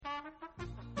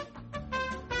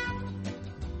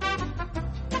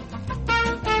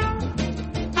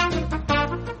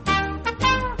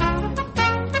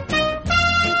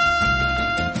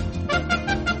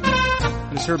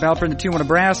This is Herb Alpert and the Tijuana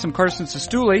Brass. I'm Carson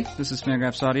Sestouli. This is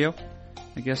Fangraphs Audio.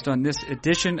 My guest on this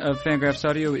edition of Fangraphs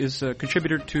Audio is a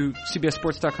contributor to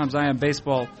CBSSports.com's Eye on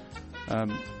Baseball,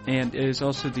 and is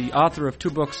also the author of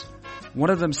two books. One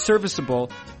of them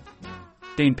serviceable,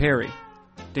 Dane Perry.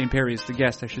 Dane Perry is the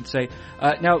guest, I should say.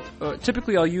 Now,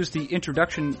 typically I'll use the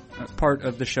introduction part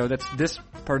of the show. That's this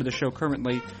part of the show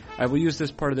currently. I will use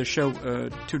this part of the show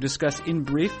to discuss in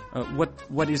brief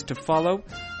what is to follow.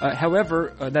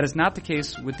 However, that is not the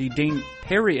case with the Dane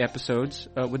Perry episodes.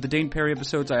 With the Dane Perry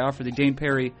episodes, I offer the Dane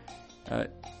Perry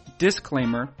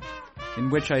disclaimer, in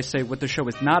which I say what the show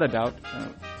is not about.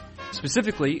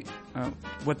 Specifically,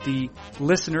 what the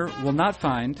listener will not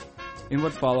find in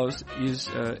what follows is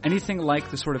anything like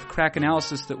the sort of crack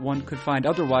analysis that one could find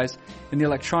otherwise in the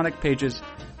electronic pages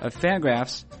of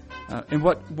Fangraphs, and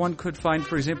what one could find,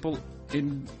 for example,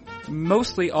 in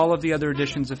mostly all of the other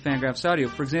editions of Fangraphs Audio.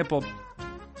 For example,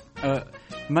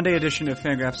 Monday edition of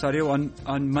Fangraphs Audio.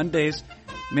 On Mondays,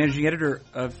 managing editor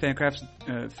of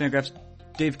Fangraphs,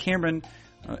 Dave Cameron,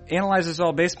 analyzes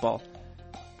all baseball.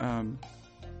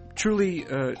 Truly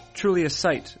a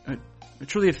sight,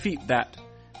 truly a feat that.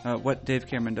 What Dave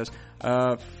Cameron does.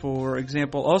 For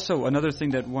example, also another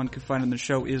thing that one could find on the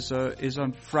show is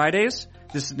on Fridays.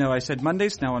 I said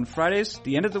Mondays, now on Fridays,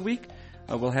 the end of the week,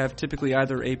 we'll have typically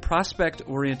either a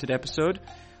prospect-oriented episode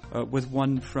with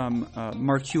one from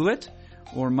Mark Hewlett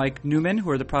or Mike Newman,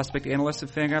 who are the prospect analysts of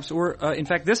Fangraphs, or in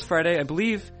fact this Friday, I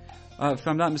believe, if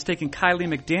I'm not mistaken, Kylie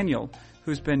McDaniel,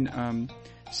 who's been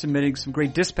submitting some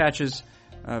great dispatches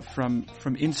from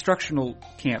instructional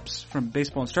camps, from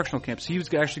baseball instructional camps. He was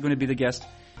actually going to be the guest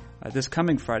this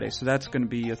coming Friday, so that's going to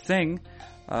be a thing.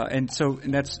 And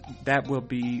that will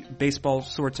be baseball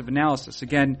sorts of analysis.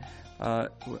 Again,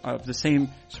 of the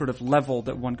same sort of level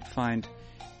that one could find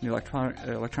in the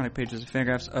electronic pages of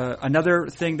Fangraphs. Another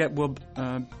thing that will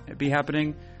be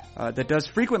happening, that does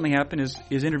frequently happen, is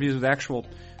interviews with actual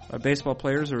baseball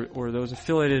players or those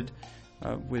affiliated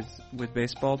with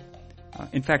baseball.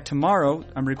 In fact, tomorrow,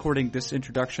 I'm recording this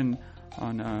introduction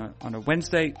on a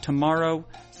Wednesday. Tomorrow,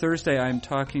 Thursday, I'm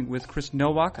talking with Chris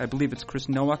Nowak. I believe it's Chris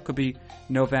Nowak. Could be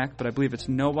Novak, but I believe it's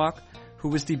Nowak, who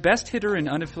was the best hitter in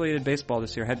unaffiliated baseball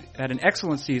this year. Had an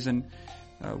excellent season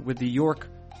with the York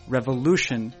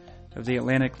Revolution of the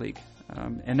Atlantic League.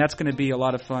 And that's going to be a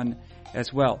lot of fun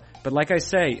as well. But like I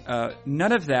say,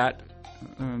 none of that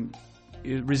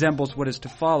resembles what is to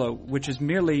follow, which is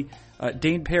merely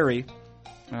Dane Perry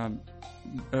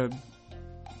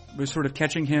was sort of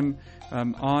catching him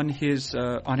on his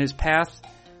path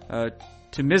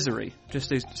to misery,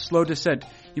 just a slow descent.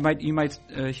 You might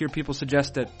hear people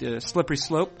suggest that slippery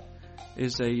slope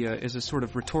is a sort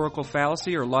of rhetorical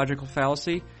fallacy or logical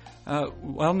fallacy.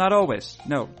 Well, not always.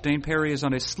 No, Dane Perry is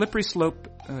on a slippery slope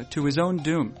to his own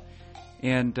doom,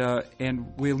 and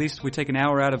we take an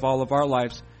hour out of all of our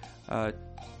lives to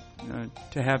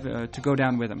go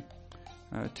down with him.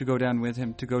 To go down with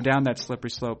him, to go down that slippery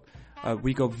slope.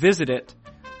 We go visit it,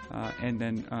 and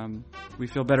then we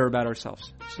feel better about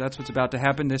ourselves. So that's what's about to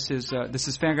happen. This is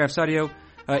Fangraphs Audio.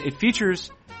 It features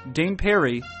Dane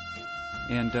Perry,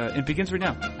 and it begins right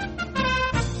now.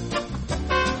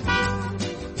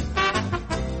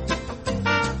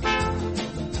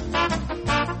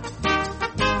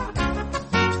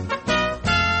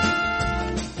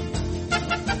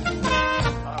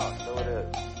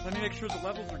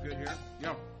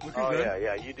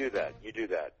 You do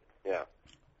that. Yeah.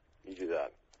 You do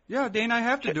that. Yeah, Dane, I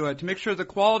have to do it to make sure the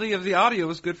quality of the audio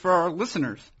is good for our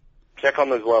listeners. Check on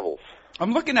those levels.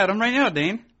 I'm looking at them right now,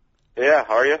 Dane. Yeah,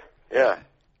 are you? Yeah.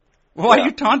 Why are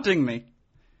you taunting me?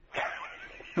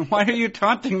 Why are you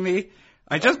taunting me?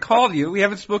 I just called you. We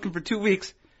haven't spoken for 2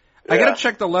 weeks. I got to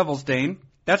check the levels, Dane.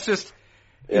 That's just,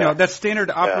 that's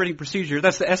standard operating procedure.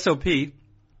 That's the SOP.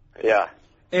 Yeah.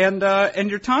 And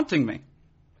you're taunting me.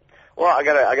 Well, I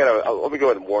gotta. Let me go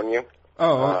ahead and warn you.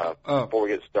 Before we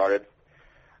get started,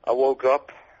 I woke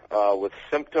up with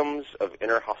symptoms of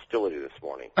inner hostility this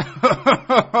morning.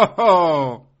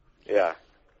 Yeah.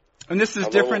 And this is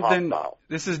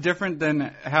different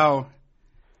than how.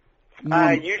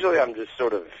 Usually I'm just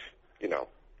sort of,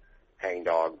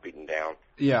 hangdog, beaten down.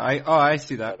 Yeah. I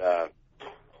see that. But,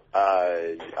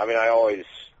 I always,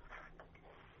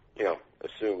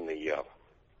 assume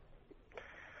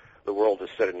the world is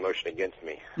set in motion against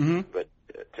me. Mm-hmm. But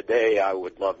today I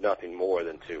would love nothing more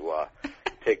than to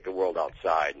take the world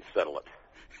outside and settle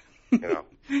it.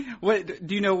 What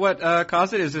do you know? What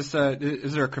caused it? Is this?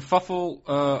 Is there a kerfuffle?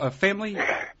 A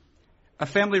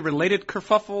family related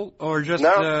kerfuffle, or just?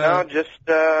 No, just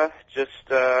I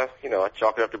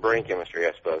chalk it up to brain chemistry,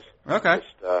 I suppose. Okay.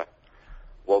 Just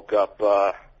woke up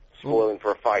spoiling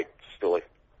for a fight, Stilly.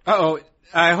 Uh-oh.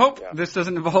 I hope this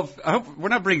doesn't involve... I hope we're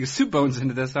not bringing soup bones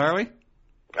into this, are we?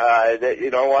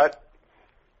 You know what?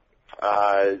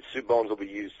 Soup bones will be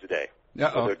used today.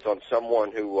 Uh-oh. Whether it's on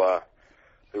someone who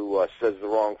says the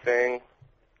wrong thing,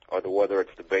 or whether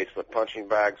it's the basement punching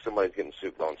bag, somebody's getting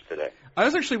soup bones today. I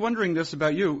was actually wondering this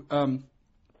about you,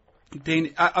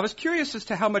 Dane. I was curious as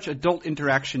to how much adult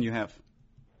interaction you have.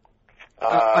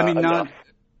 Enough.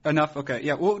 Enough? Okay,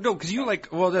 yeah. Well, no, because you that's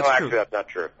true. Actually, that's not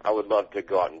true. I would love to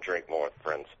go out and drink more with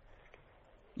friends.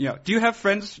 Yeah. Do you have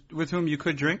friends with whom you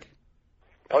could drink?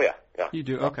 Oh, yeah. You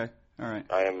do? Okay. All right.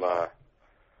 I am,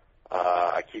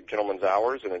 I keep gentleman's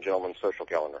hours and a gentleman's social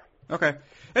calendar. Okay.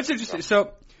 That's interesting.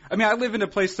 So, I live in a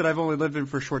place that I've only lived in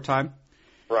for a short time.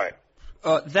 Right.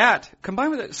 That, combined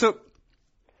with it, so,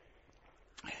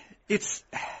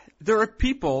 there are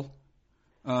people,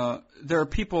 I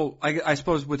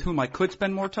suppose, with whom I could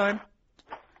spend more time.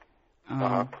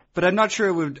 But I'm not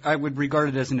sure I would regard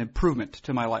it as an improvement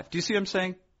to my life. Do you see what I'm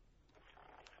saying?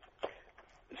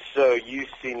 So you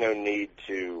see no need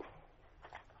to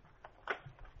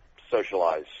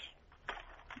socialize?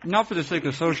 Not for the sake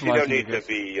of socializing. You don't need to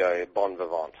be bon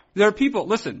vivant. There are people,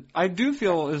 listen, I do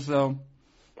feel as though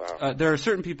there are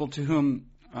certain people for whom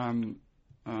I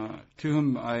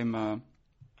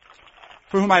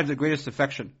have the greatest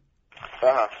affection.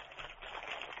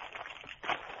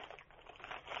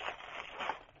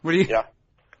 What do you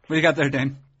got there,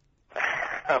 Dane?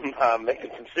 I'm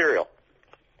making some cereal.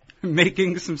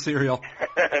 Making some cereal.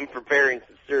 I'm preparing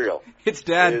some cereal. It's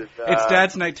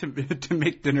Dad's night to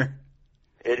make dinner.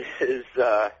 It is.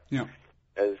 As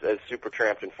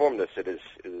Supertramp informed us, it is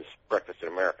breakfast in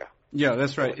America. Yeah,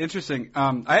 that's right. Interesting.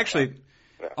 I actually,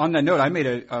 on that note, I made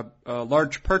a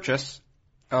large purchase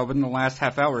within the last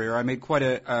half hour here. I made quite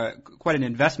an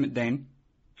investment, Dane.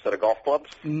 Set of golf clubs?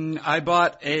 I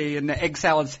bought an egg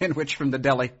salad sandwich from the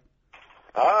deli.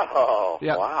 Oh,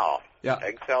 yeah. Wow. Yeah.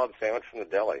 Egg salad sandwich from the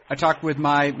deli. I talked with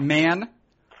my man,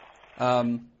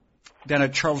 down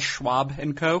at Charles Schwab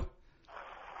 & Co.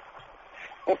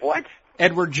 What?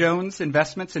 Edward Jones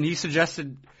Investments, and he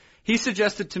suggested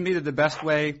to me that the best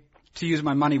way to use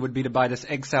my money would be to buy this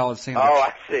egg salad sandwich. Oh,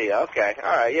 I see. Okay. All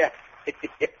right. Yeah.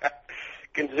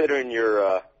 Considering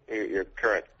your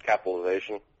current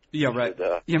capitalization. Yeah, right.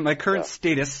 My current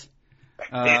status.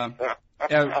 And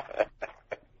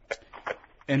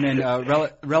then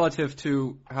relative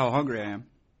to how hungry I am.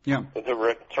 Yeah. The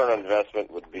return on investment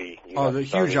would be... the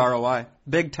huge ROI.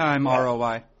 Big time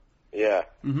ROI. Yeah.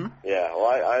 Mm-hmm. Yeah. Well,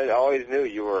 I always knew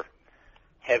you were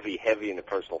heavy into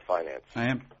personal finance. I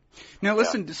am. Now,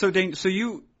 listen, so Dane, so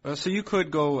you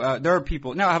could go, there are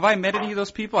people. Now, have I met any of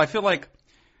those people? I feel like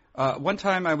one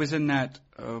time I was in that,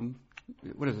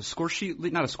 what is it, score sheet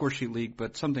league? Not a score sheet league,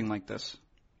 but something like this.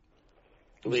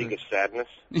 League of Sadness?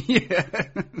 Yeah.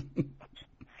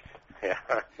 Yeah.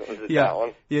 Was it that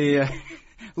one? Yeah.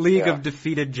 League of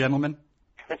Defeated Gentlemen.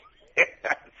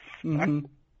 Mm-hmm.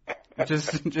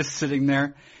 Just sitting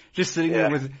there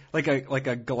with like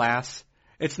a glass.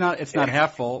 It's not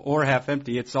half full or half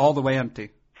empty. It's all the way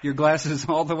empty. Your glass is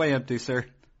all the way empty, sir.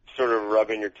 Sort of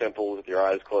rubbing your temples with your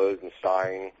eyes closed and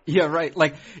sighing. Yeah, right.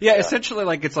 Essentially,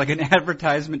 like it's like an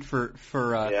advertisement for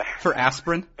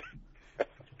aspirin.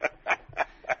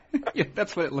 Yeah,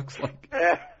 that's what it looks like.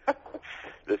 Yeah.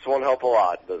 This won't help a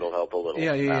lot, but it'll help a little.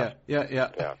 Yeah.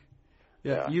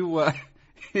 You,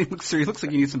 he looks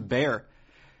like you need some bear.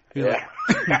 Yeah.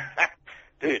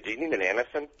 Dude, do you need an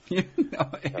Anacin? No,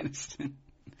 Anacin.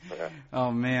 Okay.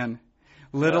 Oh, man.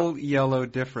 Little yellow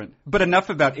different. But enough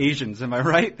about Asians, am I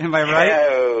right? Oh.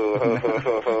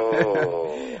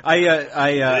 I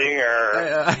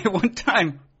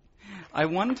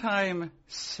one time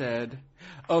said,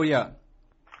 oh yeah.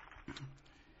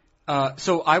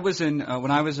 So I was when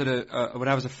I was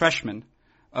a freshman,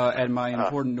 at my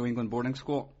important New England boarding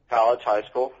school. College, high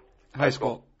school? High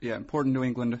school. Yeah, important New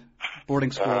England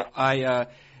boarding school. I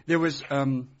was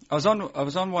on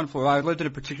one floor. I lived in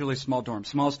a particularly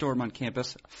smallest dorm on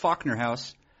campus, Faulkner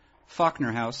House.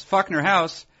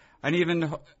 I didn't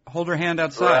even hold her hand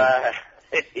outside.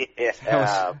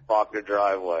 Right. Faulkner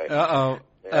driveway. Uh-oh.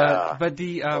 Yeah. But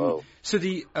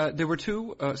there were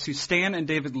two, Stan and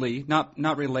David Lee,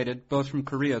 not related, both from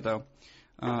Korea though.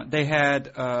 They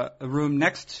had a room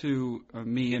next to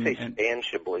me and Stan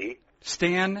Chablis?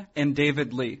 Stan and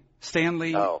David Lee.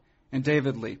 Stanley and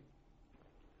David Lee.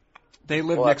 They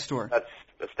lived next door. That's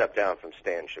a step down from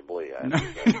Stan Chablis.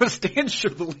 No, Stan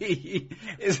Chablis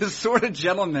is the sort of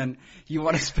gentleman you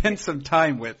want to spend some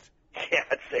time with. Yeah,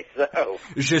 I'd say so.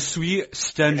 Je suis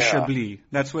Stan Chablis.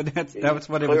 That's what it would say.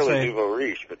 Clearly nouveau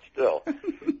riche, but still.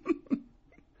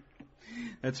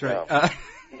 That's right. Yeah.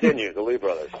 Continue, the Lee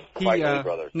brothers. Lee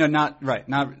brothers. No, not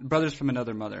brothers from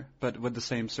another mother, but with the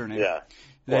same surname. Yeah.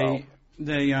 They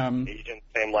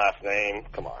same last name.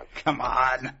 Come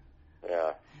on.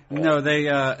 Yeah. No, they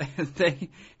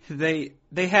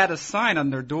had a sign on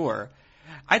their door.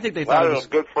 I think they thought it was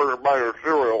good for your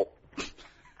cereal.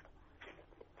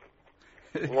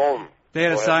 They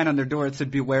had a sign on their door that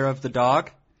said "Beware of the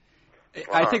dog."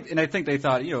 I think they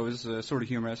thought it was sort of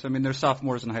humorous. I mean, they're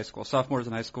sophomores in high school. Sophomores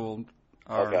in high school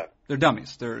they're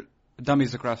dummies. They're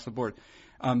dummies across the board.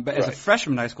 But as a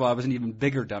freshman in high school, I was an even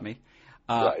bigger dummy.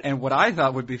 And what I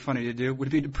thought would be funny to do would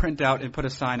be to print out and put a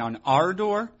sign on our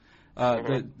door,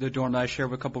 the dorm that I share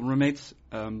with a couple of roommates.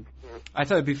 I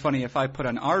thought it would be funny if I put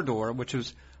on our door, which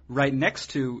was right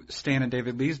next to Stan and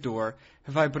David Lee's door,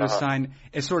 if I put a sign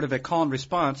as sort of a call and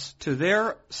response to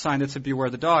their sign that said "Beware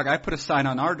the dog." I put a sign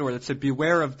on our door that said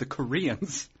 "Beware of the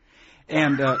Koreans,"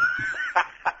 and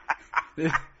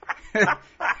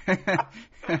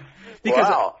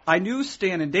because I knew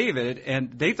Stan and David,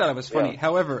 and they thought it was funny. Yeah.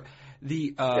 However,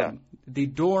 the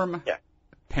dorm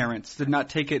parents did not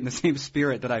take it in the same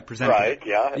spirit that I presented. Right.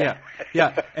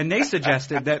 Yeah. And they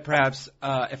suggested that perhaps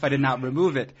if I did not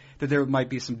remove it, that there might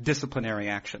be some disciplinary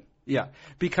action. Yeah,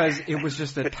 because it was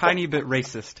just a tiny bit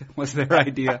racist was their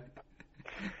idea.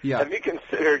 Yeah. Have you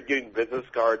considered getting business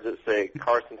cards that say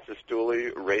Carson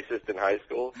Sestouli, racist in high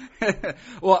school?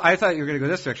 Well, I thought you were going to go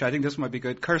this direction. I think this might be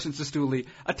good. Carson Sestouli,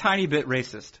 a tiny bit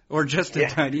racist, or just a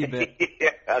tiny bit.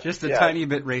 Just a tiny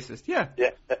bit racist. Yeah.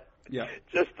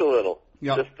 Just a little.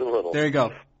 Yeah. Just a little. There you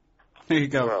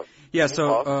go. Yeah.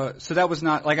 So that was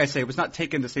not, like I say, it was not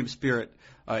taken the same spirit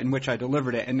in which I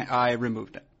delivered it, and I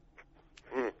removed it.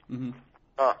 Mm-hmm.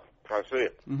 I see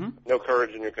it. Mm-hmm. No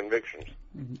courage in your convictions.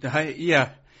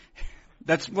 Yeah.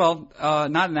 That's,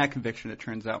 not in that conviction, it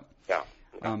turns out. Yeah.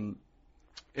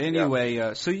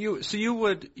 Anyway, so you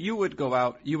would go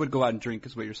out and drink,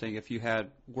 is what you're saying, if you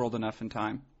had world enough and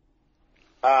time.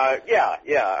 Yeah.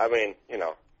 I mean,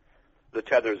 the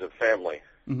tethers of family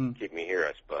keep me here,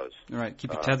 I suppose. All right,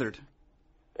 keep you tethered.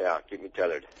 Yeah, keep me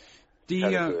tethered.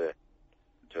 To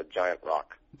a giant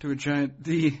rock. To a giant,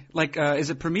 is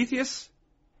it Prometheus?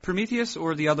 Prometheus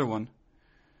or the other one?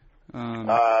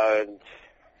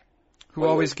 Who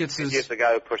always gets his... He's the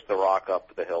guy who pushed the rock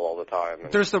up the hill all the time.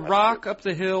 There's the rock up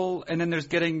the hill, and then there's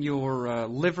getting your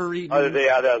liver eaten. Oh,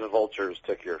 the vultures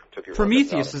took your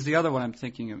Prometheus is the other one I'm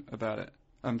thinking about it.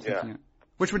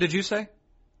 Which one did you say?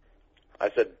 I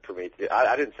said Prometheus.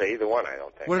 I didn't say either one, I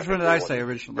don't think. Which one did I say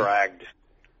originally? Dragged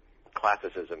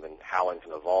classicism and howling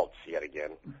from the vaults yet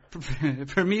again.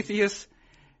 Prometheus.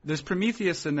 There's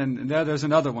Prometheus, and then there's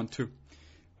another one too.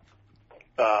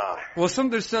 There's some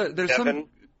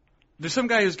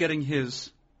guy who's getting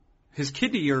his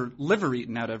kidney or liver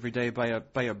eaten out every day by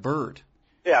a bird.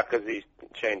 Yeah, because he's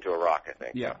chained to a rock, I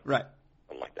think. Yeah, right.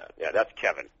 Something like that. Yeah, that's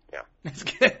Kevin. Yeah. That's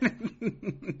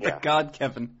Kevin. The God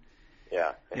Kevin.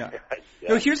 Yeah.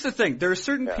 No, here's the thing. There are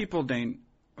certain people, Dane,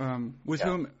 with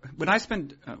whom when I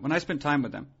spend time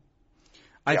with them,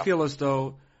 I feel as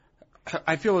though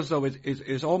it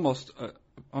is almost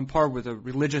on par with a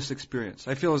religious experience.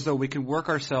 I feel as though we can work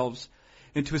ourselves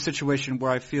into a situation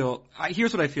where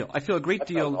here's what I feel. I feel a great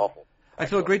deal. I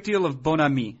feel a great deal of bon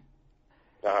ami.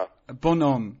 Bon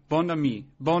homme, bon ami,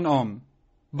 bon homme,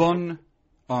 bon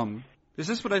homme. Is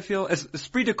this what I feel? As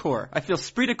esprit de corps. I feel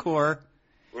esprit de corps.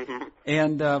 Mm-hmm.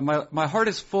 And my heart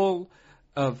is full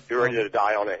of. You're ready to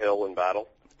die on a hill in battle.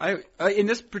 In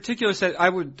this particular set, I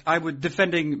would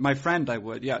defending my friend. I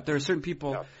would. Yeah, there are certain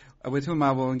people with whom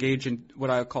I will engage in what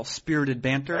I call spirited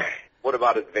banter. What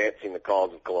about advancing the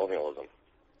cause of colonialism?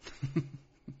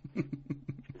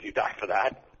 Would you die for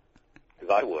that?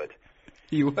 Because I would.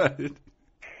 You would.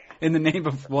 In the name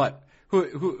of what? For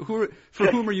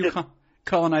whom are you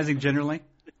colonizing generally?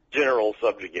 General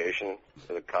subjugation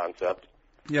to the concept.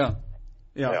 Yeah.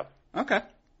 Okay.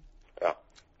 Yeah.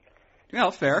 Yeah,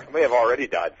 fair. I may have already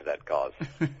died for that cause.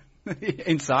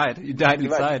 Inside. You died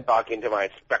inside. I'm talking to my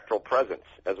spectral presence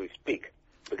as we speak,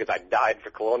 because I died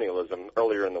for colonialism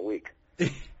earlier in the week.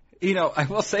 I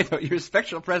will say, though, your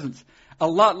spectral presence, a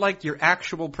lot like your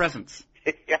actual presence.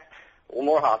 Yeah. A little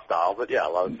more hostile, but yeah, a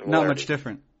lot of similarities. Not much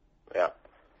different. Yeah.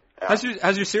 How's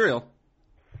your cereal?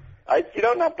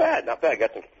 Not bad. Not bad. I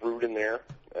got some fruit in there,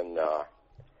 and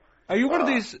are you one of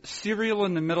these cereal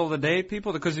in the middle of the day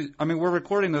people? Because we're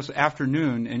recording this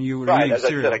afternoon, and you were eating cereal. As I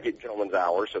said, I get gentleman's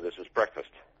hour, so this is breakfast.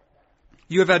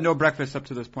 You have had no breakfast up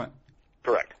to this point.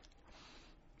 Correct.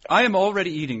 I am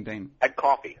already eating, Dane. Had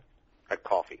coffee.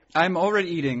 I'm already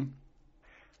eating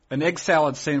an egg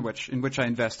salad sandwich in which I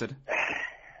invested.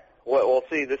 Well,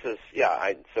 see, this is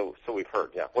so we've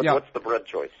heard. Yeah. What's the bread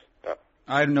choice? Yeah.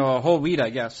 I don't know, a whole wheat, I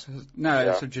guess.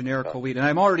 No, it's a generic whole wheat, and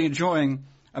I'm already enjoying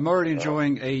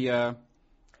a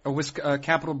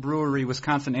Capital Brewery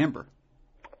Wisconsin Amber.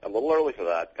 A little early for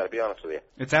that. Got to be honest with you.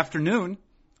 It's afternoon.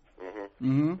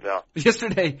 Yeah.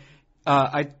 Yesterday,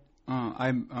 I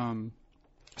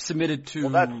submitted to.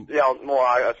 Well,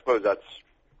 I suppose that's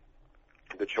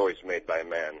the choice made by a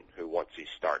man who, once he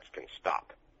starts, can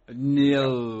stop.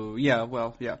 No, yeah.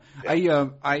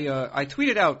 I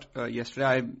tweeted out yesterday.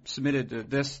 I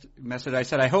submitted this message. I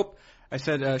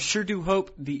said, sure do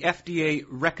hope the FDA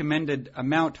recommended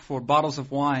amount for bottles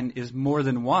of wine is more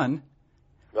than one.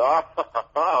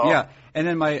 Yeah, and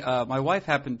then my wife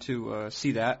happened to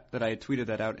see that I had tweeted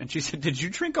that out, and she said, "Did you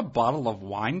drink a bottle of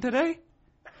wine today?"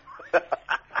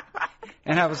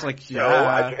 And I was like, "Yeah, no,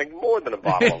 I drank more than a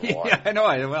bottle of wine." Yeah, I know.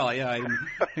 I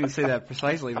didn't say that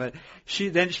precisely, but she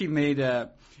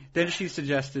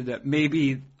suggested that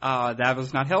maybe that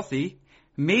was not healthy.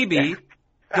 Maybe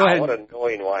go ahead. What an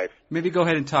annoying wife. Maybe go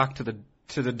ahead and talk to the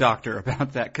doctor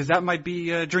about that, because that might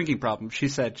be a drinking problem. She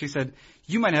said,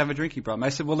 you might have a drinking problem. I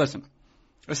said, well, listen.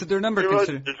 I said, there are a number of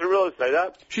considerations. Did you really say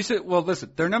that? She said, well,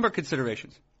 listen, there are a number of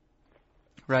considerations,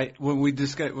 right, when we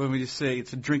just say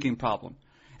it's a drinking problem.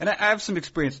 And I have some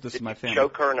experience with this in my family. Did you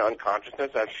choke her into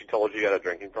unconsciousness after she told you had a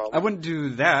drinking problem? I wouldn't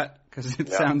do that, because it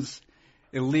sounds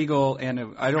illegal,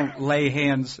 and I don't lay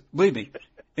hands. Believe me,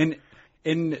 in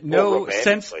no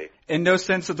sense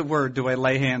of the word do I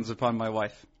lay hands upon my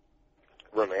wife.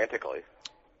 Romantically.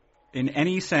 In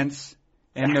any sense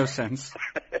and no sense.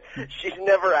 She's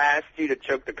never asked you to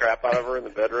choke the crap out of her in the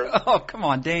bedroom? Oh, come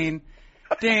on, Dane.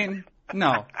 Dane,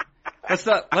 no.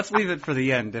 Let's leave it for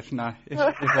the end, if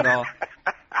at all.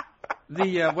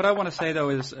 What I want to say though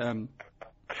is, what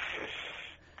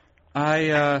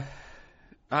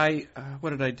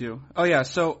did I do? Oh yeah,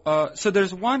 so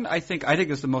there's one I think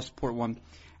is the most important one.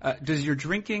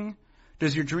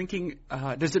 Does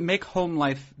it make home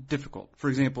life difficult? For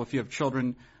example, if you have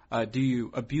children, do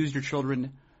you abuse your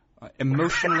children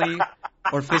emotionally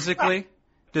or physically?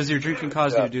 Does your drinking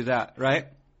cause you to do that, right?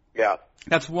 Yeah.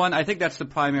 That's one. I think that's the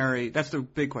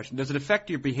big question. Does it affect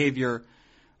your behavior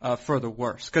for the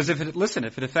worse? Because if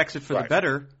it affects it for the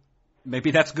better, maybe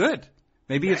that's good.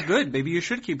 Maybe it's good. Maybe you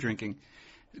should keep drinking.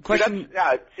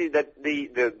 See that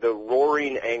the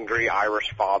roaring, angry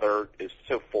Irish father is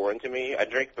so foreign to me. I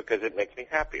drink because it makes me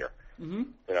happier. Mm-hmm.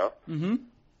 You know. Mm-hmm.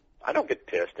 I don't get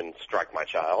pissed and strike my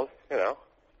child. You know.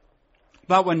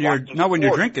 Not when you're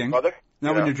drinking. Brother,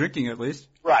 not when you're drinking, at least.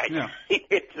 Right. Yeah.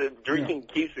 Drinking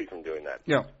keeps me from doing that.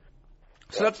 Yeah.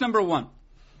 So that's number one.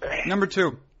 Number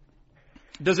two,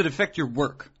 does it affect your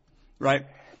work? Right.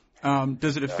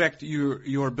 Does it affect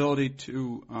your ability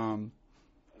to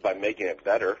by making it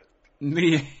better?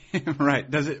 Right.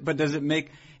 Does it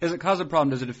cause a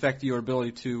problem? Does it affect your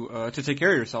ability to take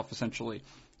care of yourself, essentially?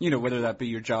 Whether that be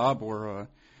your job or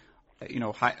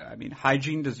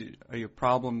hygiene. Are you a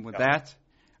problem with that?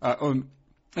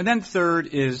 And then third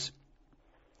is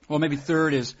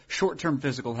short-term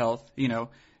physical health. Do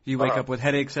you wake up with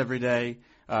headaches every day?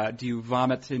 Do you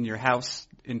vomit in your house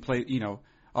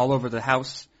all over the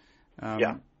house?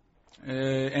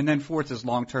 And then fourth is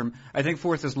long-term. I think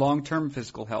fourth is long-term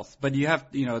physical health. But you have,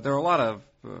 there are a lot of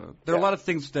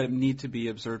things that need to be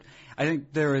observed. I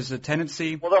think there is a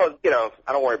tendency. Well, I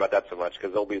don't worry about that so much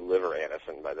because there'll be liver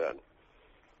anison by then.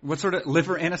 What sort of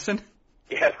liver anison?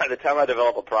 Yeah, by the time I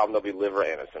develop a problem, there'll be liver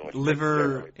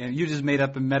anison. And you just made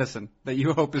up a medicine that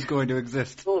you hope is going to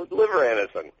exist. Liver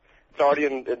anison. It's already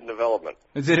in development.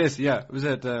 It is, yeah. Was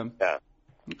it? Yeah.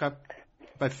 Okay.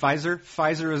 By Pfizer?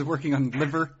 Pfizer is working on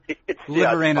liver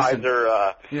anison.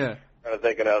 Pfizer, I'm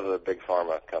thinking of the big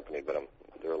pharma company, but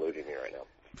they're eluding me right now.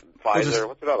 Pfizer,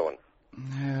 what's another one?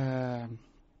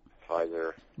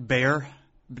 Pfizer. Bayer?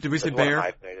 Did we say Bayer? One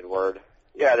hyphenated word.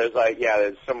 Yeah,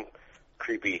 there's some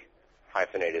creepy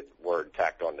hyphenated word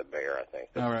tacked onto Bayer, I think.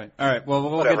 All right. Well,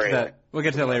 we'll get to that. We'll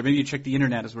get to that later. Maybe you check the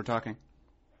internet as we're talking.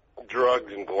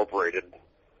 Drugs Incorporated.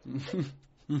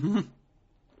 Mm-hmm.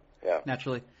 Yeah.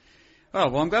 Naturally. Oh,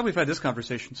 well, I'm glad we've had this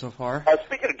conversation so far.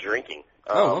 Speaking of drinking.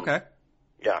 Okay.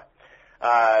 Yeah.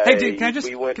 Hey, dude,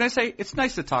 can I say, it's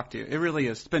nice to talk to you. It really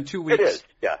is. It's been 2 weeks. It is,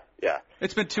 yeah.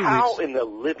 It's been 2 weeks. How in the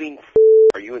living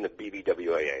are you in the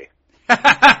BBWAA?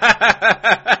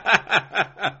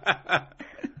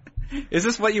 Is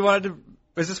this what you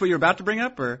were about to bring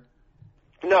up, or?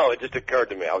 No, it just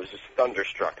occurred to me. I was just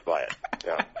thunderstruck by it.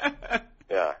 Yeah.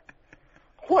 Yeah.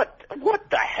 What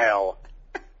the hell?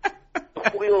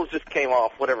 The wheels just came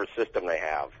off whatever system they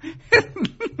have.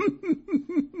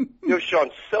 You've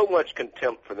shown so much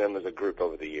contempt for them as a group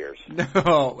over the years.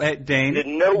 No, Dane. You did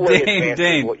no way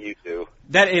advance what you do.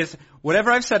 That is, whatever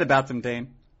I've said about them,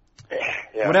 Dane,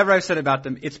 Yeah. Whatever I've said about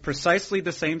them, it's precisely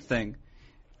the same thing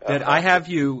that I have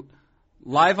you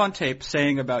live on tape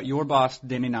saying about your boss,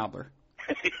 Danny Knobler.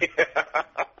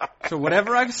 So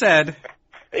whatever I've said,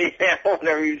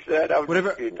 whatever you said, I would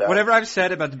whatever I've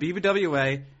said about the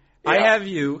BBWA, I have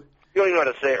you. You don't even know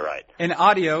how to say it right. An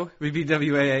audio,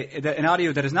 BBWA, an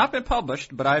audio that has not been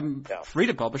published, but I'm free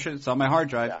to publish it. It's on my hard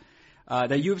drive.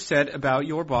 That you've said about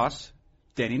your boss,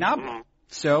 Danny Knobler.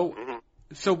 Mm-hmm.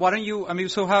 So why don't you? I mean,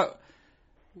 so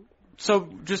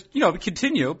just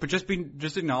continue, but just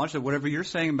acknowledge that whatever you're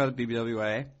saying about the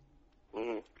BBWA,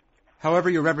 however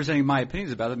you're representing my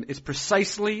opinions about them, it's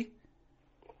precisely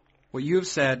what you have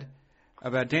said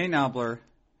about Danny Knobler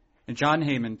and John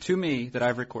Heyman to me that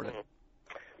I've recorded.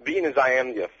 Being as I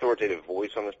am the authoritative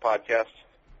voice on this podcast,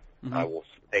 I will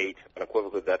state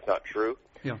unequivocally that's not true.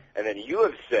 Yeah. And then you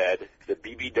have said the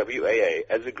BBWAA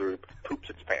as a group poops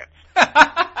its pants.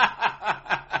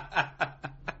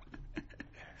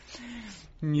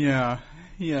 Yeah,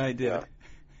 I did.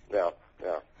 Yeah.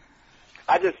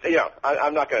 I just,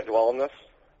 I'm not going to dwell on this,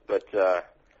 but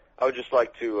I would just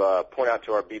like to point out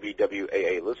to our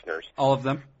BBWAA listeners. All of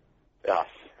them? Yes,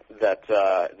 that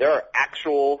there are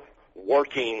actual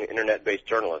working internet-based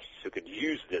journalists who could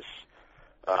use this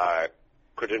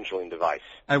credentialing device.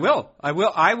 I will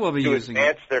be using it. To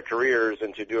advance their careers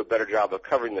and to do a better job of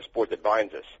covering the sport that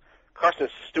binds us. Carson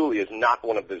Cistulli is not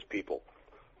one of those people.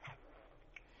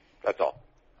 That's all.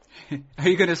 Are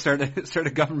you going to start a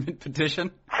government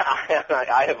petition?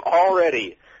 I have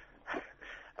already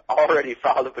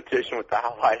filed a petition with the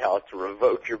White House to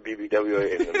revoke your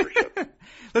BBWA membership.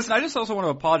 Listen, I just also want to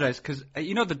apologize because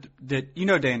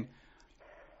Dane,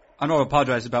 I don't want to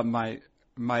apologize about my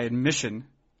admission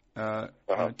to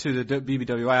the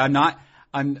BBWI.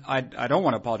 I don't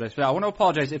want to apologize for that. I want to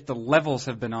apologize if the levels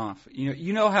have been off.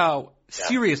 You know how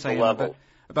serious I am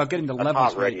about getting the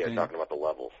levels right. Talking about the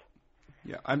levels.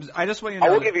 Yeah, I just want you to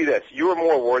know. I will give you this: you are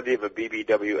more worthy of a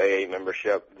BBWAA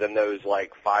membership than those 5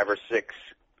 or 6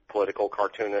 political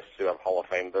cartoonists who have Hall of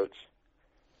Fame votes.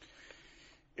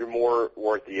 You're more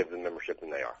worthy of the membership than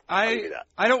they are. I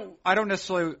don't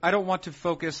want to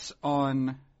focus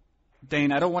on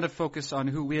Dane. I don't want to focus on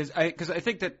who he is. Because I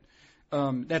think that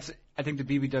I think the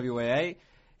BBWAA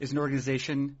is an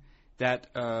organization that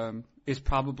is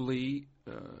probably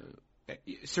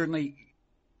certainly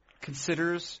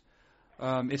considers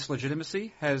its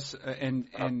legitimacy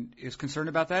and is concerned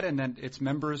about that, and then its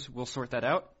members will sort that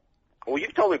out. Well,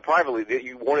 you've told me privately that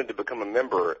you wanted to become a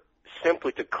member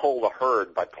simply to cull the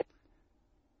herd by.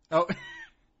 Oh,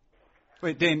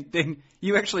 wait, Dane,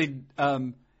 you actually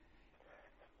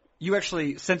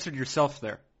censored yourself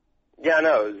there. Yeah, I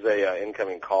know. It was a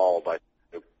incoming call by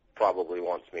who probably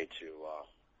wants me to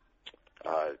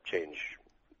change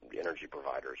the energy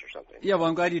providers or something. Yeah, well,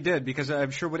 I'm glad you did, because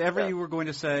I'm sure whatever you were going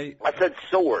to say. I said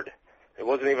sword. It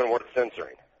wasn't even worth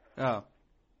censoring. Oh.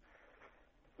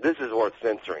 This is worth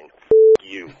censoring.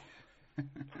 You.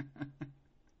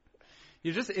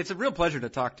 It's a real pleasure to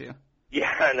talk to you.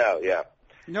 Yeah, I know, yeah.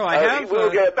 No, I have.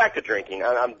 We'll get back to drinking.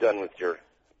 I'm done with your.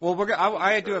 Well,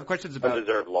 I do have questions about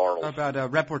undeserved laurels. About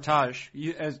reportage.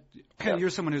 You're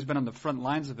someone who's been on the front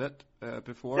lines of it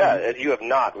before. Yeah, and you have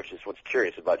not, which is what's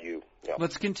curious about you. Yeah.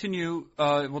 Let's continue.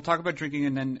 We'll talk about drinking,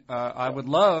 and then I would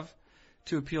love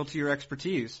to appeal to your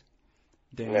expertise,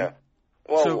 Dan. Yeah.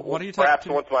 Well, so why don't you perhaps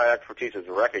once my expertise is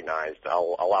recognized,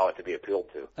 I'll allow it to be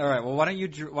appealed to. All right. Well, why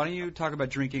don't you talk about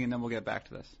drinking, and then we'll get back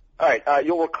to this. All right.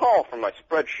 You'll recall from my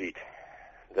spreadsheet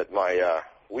that my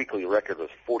weekly record was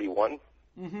 41.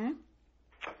 Mm-hmm.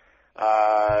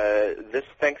 This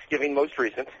Thanksgiving, most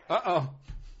recent. Uh-oh.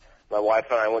 My wife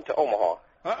and I went to Omaha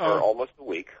for almost a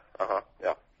week.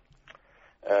 Yeah.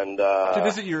 And to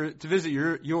visit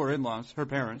your in-laws, her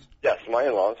parents. Yes, my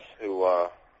in-laws who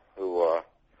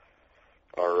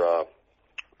are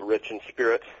rich in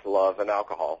spirit, love, and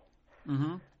alcohol.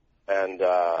 Mm-hmm. And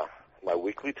my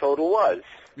weekly total was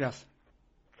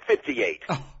 58.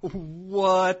 Oh,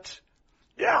 what?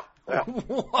 Yeah.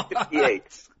 What? 58.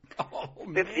 Oh,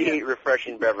 58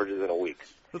 refreshing beverages in a week.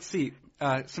 Let's see.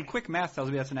 Some quick math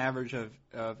tells me that's an average of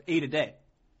 8 a day.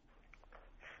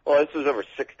 Well, this was over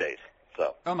 6 days.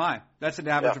 So. Oh my, that's an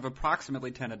average of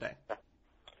approximately 10 a day.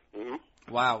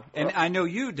 Mm-hmm. Wow. And I know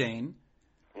you, Dane.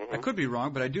 Mm-hmm. I could be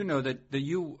wrong, but I do know that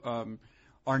you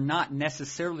are not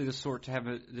necessarily the sort to have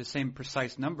the same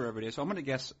precise number every day. So I'm going to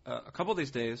guess a couple of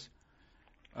these days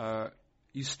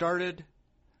you started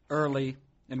early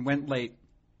and went late,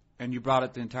 and you brought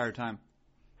it the entire time.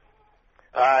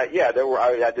 Yeah,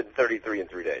 I did 33 in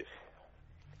 3 days.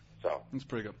 So. That's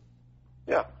pretty good.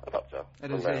 Yeah, I thought so.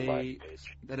 That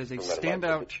is a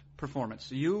standout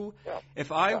performance.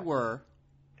 If I were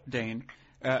Dane,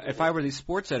 if I were the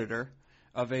sports editor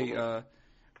of a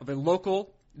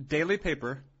local daily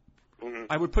paper,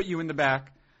 I would put you in the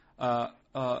back, on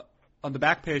the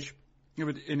back page. It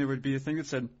would be a thing that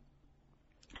said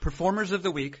 "Performers of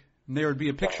the Week," and there would be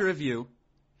a picture of you.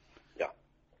 Yeah.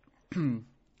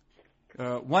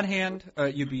 One hand,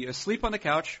 you'd be asleep on the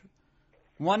couch.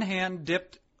 One hand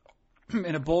dipped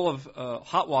in a bowl of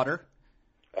hot water.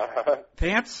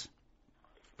 Pants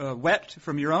wet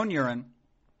from your own urine.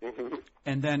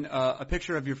 And then a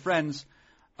picture of your friends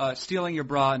stealing your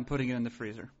bra and putting it in the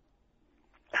freezer.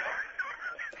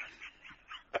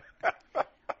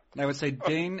 I would say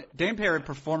Dane Perry,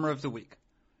 Performer of the Week.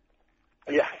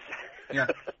 Yes. Yeah.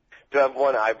 To have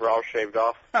one eyebrow shaved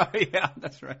off. Oh yeah,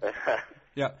 that's right.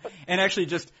 Yeah, and actually,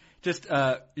 just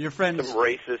your friends. Some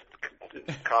racist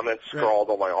comments scrawled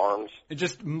on my arms.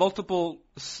 Just multiple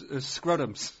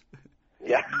scrotums.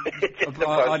 Yeah.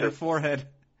 On your forehead.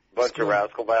 Bunch of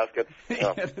rascal baskets.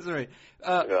 Yeah, that's right.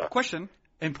 Question,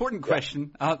 important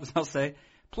question. I'll say,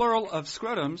 plural of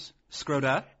scrotums,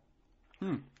 scrota.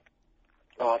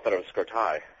 Oh, I thought it was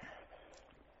scrotai.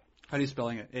 How are you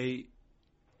spelling it?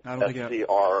 I don't think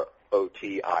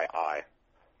SCROTII.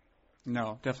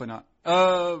 No, definitely not.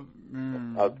 I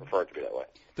would prefer it to be that way.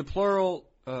 The plural,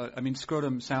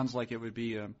 scrotum sounds like it would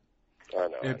be. I know.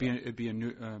 It'd be a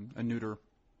neuter.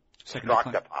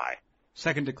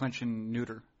 Second declension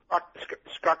neuter.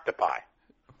 Scroctopi.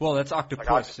 Well, that's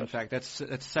octopus. In fact, that's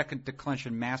second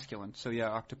declension masculine. So yeah,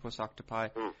 octopus, octopi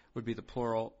would be the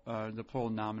plural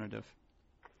nominative.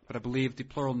 But I believe the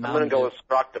plural nominative. I'm going to go with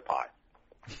scroctopi.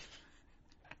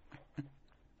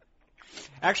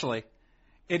 Actually,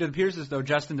 it appears as though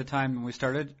just in the time when we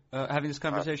started having this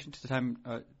conversation to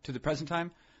the present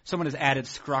time, someone has added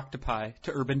scroctopi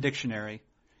to Urban Dictionary,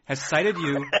 has cited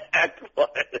you.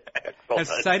 Excellent.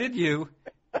 Has cited you.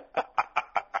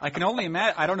 I can only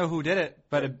imagine. I don't know who did it,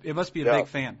 but it must be a big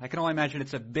fan. I can only imagine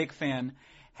it's a big fan.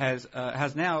 Has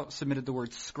now submitted the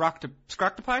word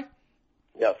scroctopi.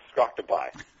 Yes, scroctopi.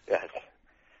 Yes,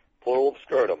 plural of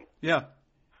scrotum. Yeah.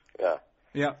 Yeah.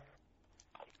 Yeah.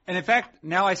 And in fact,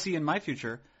 now I see in my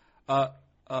future,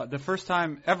 the first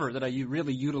time ever that I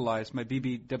really utilize my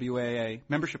BBWAA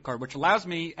membership card, which allows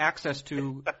me access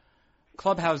to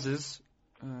clubhouses,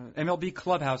 MLB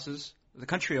clubhouses, the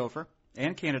country over,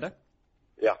 and Canada.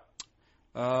 Yeah.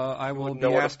 I will be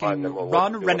asking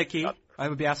Ron Renneke. I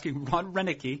would be asking Ron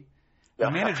Renneke,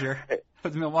 the manager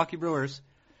of the Milwaukee Brewers,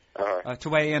 to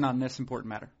weigh in on this important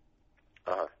matter.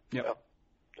 Yep.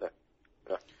 Yeah.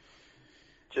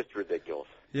 Just ridiculous.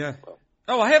 Yeah.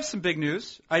 Oh, I have some big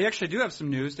news. I actually do have some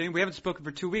news, Dane. We haven't spoken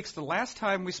for 2 weeks. The last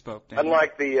time we spoke, Dane.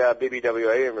 Unlike the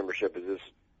BBWA membership, is this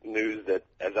news that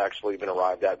has actually been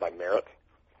arrived at by merit?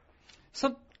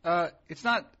 So, it's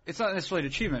not necessarily an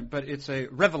achievement, but it's a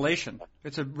revelation.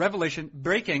 It's a revelation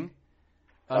breaking.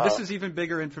 This is even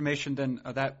bigger information than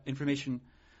that information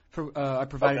I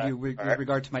provided you with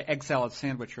regard to my egg salad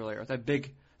sandwich earlier. That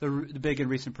big, the big and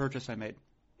recent purchase I made.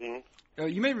 Mm-hmm.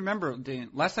 You may remember, Dane,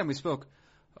 last time we spoke.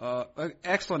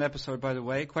 Excellent episode, by the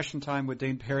way. Question time with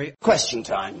Dane Perry. Question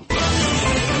time.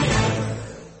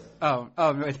 Oh,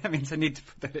 that means I need to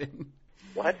put that in.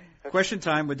 What? Question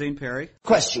time with Dane Perry.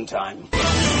 Question time.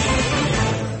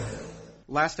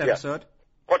 Last episode. Yeah.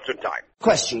 Question time.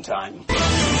 Question time.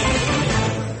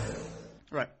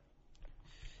 Right.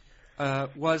 I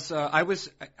was,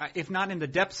 if not in the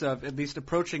depths of, at least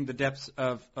approaching the depths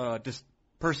of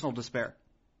personal despair.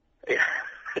 Yeah.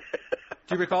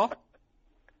 Do you recall?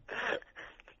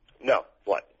 No.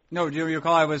 What? No. Do you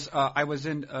recall? I was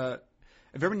in a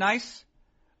very nice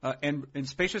and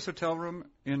spacious hotel room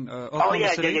in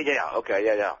Oklahoma City. Yeah. Okay.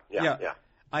 Yeah.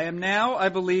 I am now, I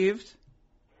believed.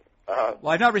 Well,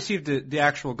 I've not received the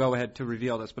actual go-ahead to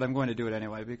reveal this, but I'm going to do it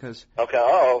anyway because. Okay.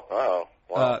 Oh.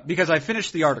 Wow. Because I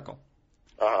finished the article.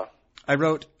 I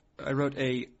wrote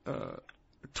a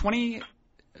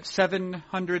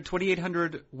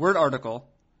 2,800 word article,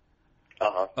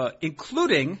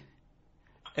 including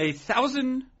a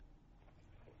 1,000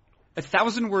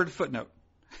 word footnote,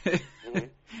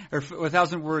 or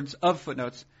 1,000 words of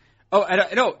footnotes. Oh,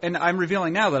 and I'm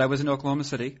revealing now that I was in Oklahoma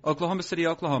City,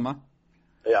 Oklahoma.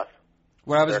 Yes.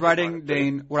 Where I was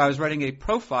writing a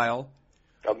profile.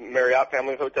 Of Marriott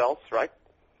Family Hotels, right?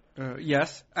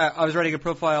 Yes. I was writing a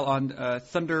profile on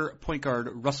Thunder point guard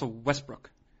Russell Westbrook.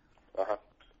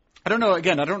 I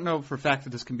don't know for a fact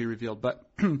that this can be revealed, but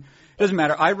it doesn't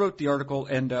matter. I wrote the article,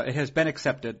 and it has been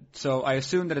accepted, so I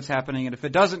assume that it's happening, and if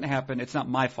it doesn't happen, it's not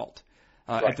my fault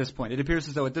at this point. It appears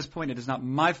as though at this point it is not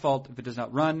my fault if it does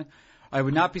not run. I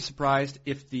would not be surprised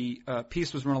if the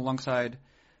piece was run alongside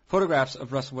photographs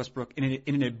of Russell Westbrook in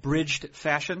an abridged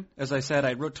fashion. As I said,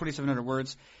 I wrote 2,700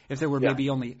 words. If there were maybe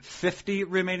only 50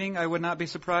 remaining, I would not be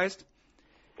surprised.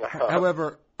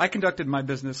 However, I conducted my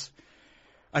business.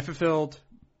 I fulfilled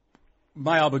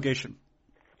my obligation.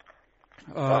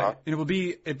 And it will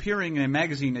be appearing in a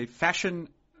magazine, a fashion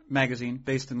magazine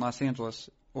based in Los Angeles,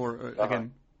 or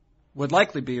again, would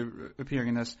likely be appearing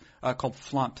in this, called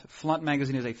Flaunt. Flaunt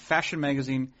magazine is a fashion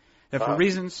magazine that, for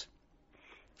reasons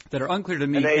that are unclear to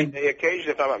me. And they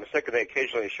occasionally, if I'm not mistaken, they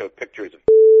occasionally show pictures of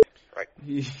right?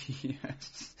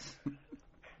 Yes.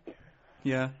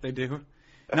 Yeah, they do.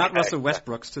 Not Russell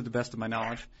Westbrook's, to the best of my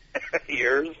knowledge.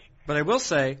 Yours. But I will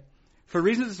say, for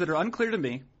reasons that are unclear to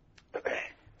me,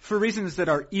 for reasons that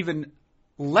are even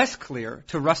less clear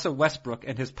to Russell Westbrook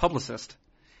and his publicist,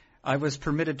 I was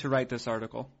permitted to write this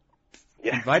article.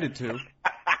 Yeah. Invited to.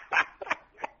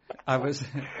 I was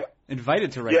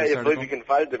invited to write this article. Yeah, I believe you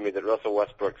confided to me that Russell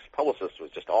Westbrook's publicist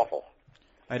was just awful.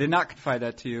 I did not confide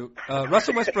that to you.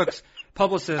 Russell Westbrook's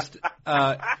publicist,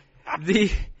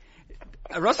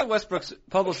 Russell Westbrook's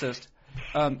publicist.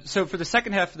 So for the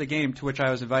second half of the game, to which I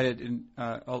was invited,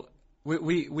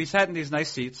 we sat in these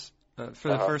nice seats for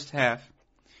the first half,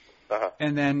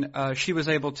 and then she was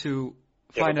able to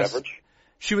find us. Beverage?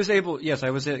 She was able. Yes, I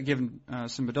was given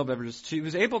some adult beverages. She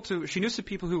was able to. She knew some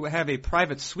people who have a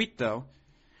private suite, though,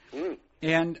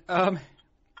 and at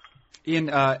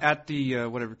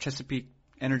the Chesapeake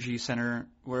Energy Center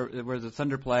where the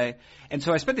Thunder play. And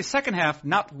so I spent the second half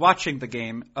not watching the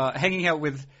game, hanging out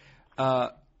with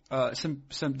the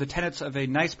tenants of a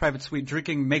nice private suite,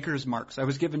 drinking Maker's Marks. I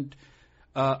was given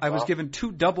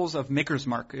two doubles of Maker's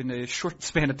Mark in a short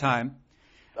span of time,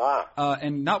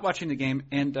 and not watching the game.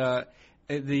 And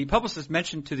the publicist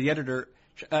mentioned to the editor,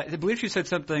 I believe she said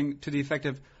something to the effect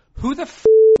of, "Who the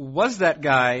was that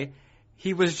guy?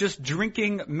 He was just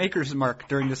drinking Maker's Mark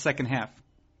during the second half."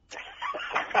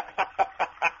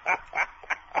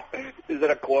 Is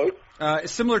that a quote?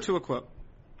 Similar to a quote.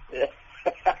 Yeah.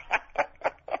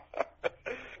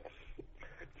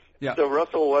 Yeah. So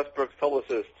Russell Westbrook's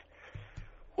publicist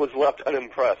was left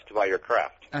unimpressed by your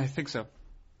craft. I think so.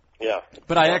 Yeah.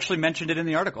 But I actually mentioned it in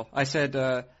the article. I said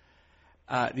the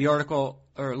article,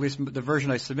 or at least the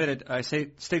version I submitted, I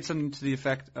state something to the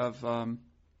effect of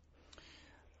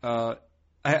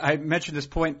I mentioned this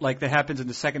point like that happens in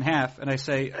the second half, and I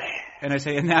say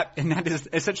and that is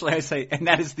essentially, I say, and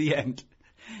that is the end.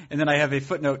 And then I have a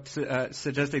footnote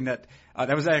suggesting that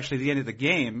that was actually the end of the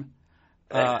game.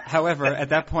 However, at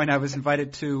that point, I was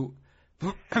invited to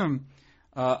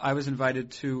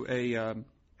a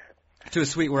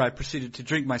suite where I proceeded to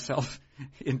drink myself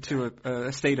into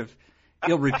a state of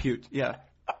ill repute. Yeah.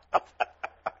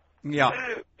 Yeah.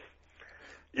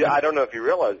 Yeah, I don't know if you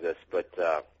realize this, but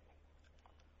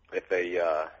if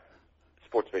a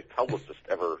sports-based publicist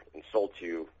ever insults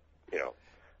you,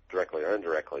 directly or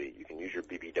indirectly, you can use your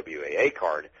BBWAA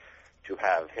card to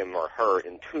have him or her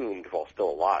entombed while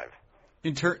still alive.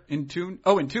 Entombed?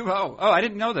 Oh, entombed. Oh, I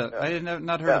didn't know that. I didn't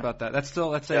not heard about that.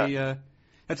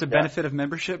 That's a benefit of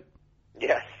membership.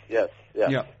 Yes.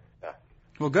 Yeah.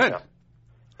 Well, good.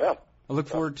 Yeah. I look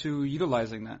forward to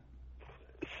utilizing that.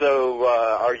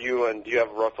 So, do you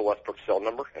have Russell Westbrook's cell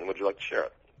number, and would you like to share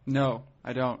it? No,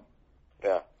 I don't.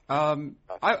 Yeah.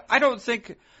 I don't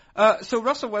think. So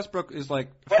Russell Westbrook is like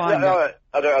fine.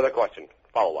 Other question.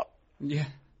 Follow up. Yeah.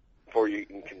 Before you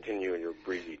can continue your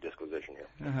breezy disquisition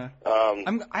here.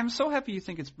 I'm so happy you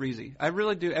think it's breezy. I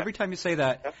really do. Every time you say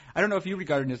that, I don't know if you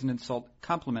regard it as an insult.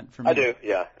 Compliment for me. I do.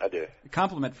 Yeah, I do.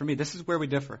 Compliment for me. This is where we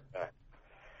differ.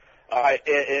 At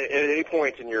any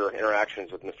point in your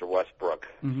interactions with Mr. Westbrook,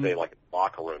 say like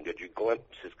locker room, did you glimpse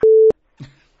his?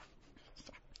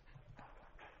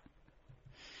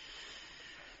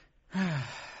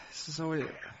 This is so.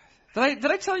 Did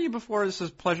I tell you before this is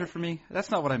pleasure for me?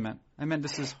 That's not what I meant. I meant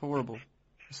this is horrible.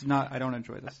 This is not. I don't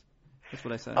enjoy this. That's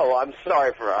what I said. Oh, I'm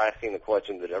sorry for asking the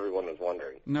question that everyone was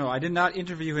wondering. No, I did not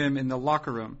interview him in the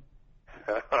locker room.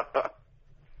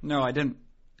 No, I didn't.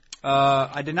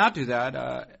 I did not do that.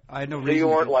 I had no reason. So you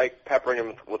weren't like peppering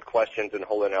him with questions and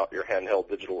holding out your handheld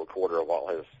digital recorder while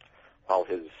his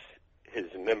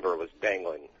member was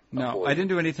dangling. No, I didn't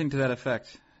do anything to that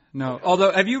effect. No.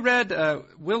 Although, have you read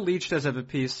Will Leach does have a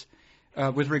piece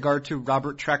with regard to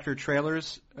Robert Tractor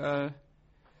Traylor's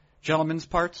gentleman's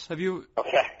parts? Have you?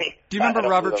 Okay. Do you remember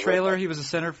Robert Traylor? He was a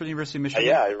center for the University of Michigan.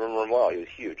 Yeah, I remember him well. He was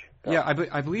huge. Yeah,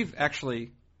 I believe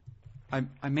actually.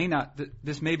 I may not.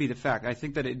 This may be the fact. I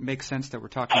think that it makes sense that we're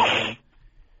talking about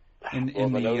him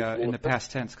in the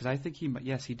past tense, because I think he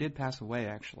did pass away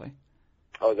actually.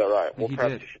 Oh, is that right? Well, he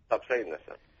perhaps did. you should stop saying this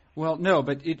then. Well, no,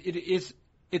 but it is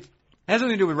It has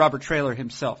nothing to do with Robert Traylor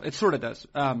himself. It sort of does.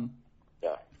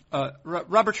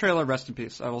 Robert Traylor, rest in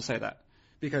peace. I will say that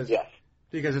because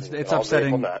it's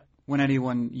upsetting when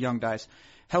anyone young dies.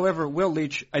 However, Will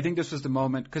Leitch, I think this was the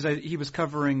moment because he was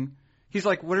covering. He's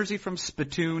like, where is he from?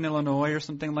 Spittoon, Illinois, or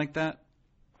something like that.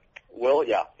 Will,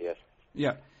 yes.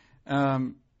 Yeah.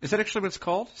 Is that actually what it's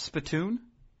called? Spittoon?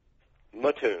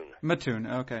 Mattoon.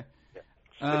 Okay.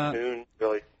 Yeah. Spittoon,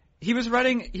 really. He was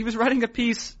writing a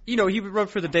piece. He wrote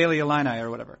for the Daily Illini or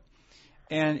whatever,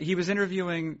 and he was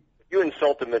interviewing. If you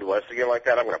insult the Midwest again like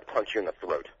that, I'm going to punch you in the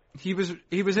throat. He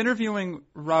was interviewing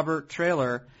Robert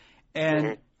Traylor,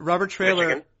 and Robert Traylor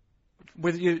Michigan?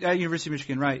 with University of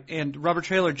Michigan, right? And Robert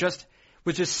Traylor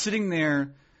was just sitting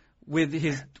there with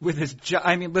his.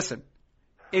 I mean, listen,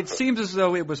 it seems as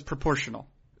though it was proportional.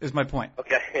 Is my point.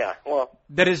 Okay, yeah. Well,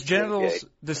 that his genitals,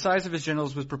 the size of his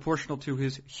genitals, was proportional to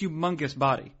his humongous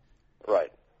body.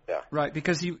 Right. Yeah. Right,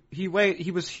 because he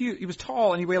was huge. He was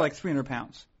tall and he weighed like 300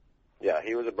 pounds. Yeah,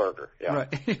 he was a burger. Yeah.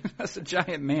 Right. He was a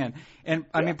giant man, and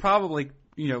I mean probably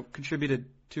contributed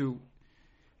to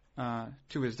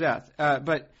his death.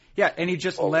 But yeah, and he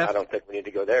just left. I don't think we need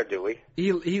to go there, do we?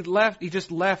 He left. He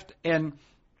just left, and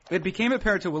it became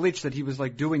apparent to Will Leitch that he was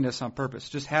like doing this on purpose,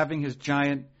 just having his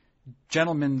giant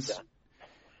gentleman's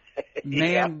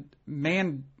man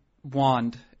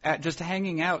wand just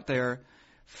hanging out there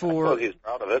for. I suppose he's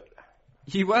proud of it.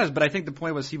 He was, but I think the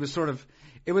point was he was sort of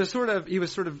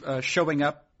showing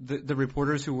up the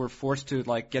reporters who were forced to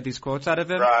like get these quotes out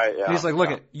of him. Right. Yeah. And he's like,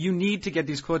 look, you need to get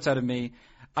these quotes out of me.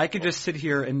 I can just sit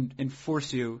here and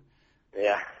force you.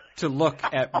 Yeah. To look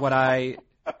at what at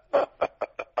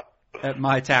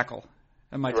my tackle,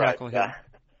 tackle here.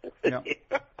 Yeah.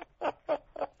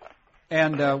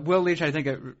 And Will Leitch, I think,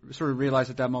 sort of realized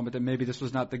at that moment that maybe this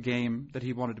was not the game that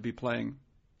he wanted to be playing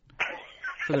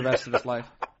for the rest of his life.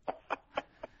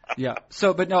 Yeah.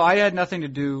 So, but no, I had nothing to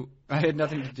do. I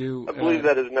believe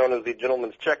that is known as the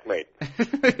gentleman's checkmate.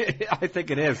 I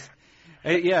think it is.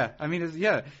 Yeah. I mean,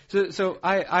 yeah. So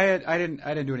I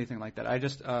didn't do anything like that. I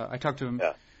just I talked to him.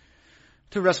 Yeah.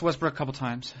 To Russ Westbrook a couple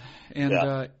times,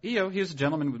 and he was a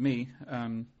gentleman with me.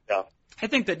 Yeah. I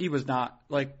think that he was not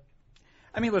like.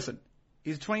 I mean, listen.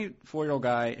 He's a 24-year-old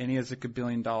guy, and he has $1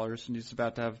 billion, and he's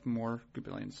about to have more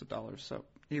billions of dollars. So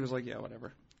he was like, yeah,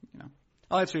 whatever.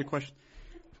 I'll answer your question.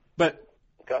 But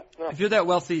if you're that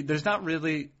wealthy, there's not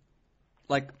really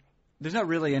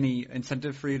any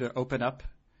incentive for you to open up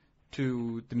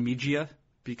to the media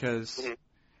because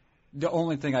the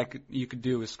only thing you could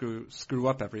do is screw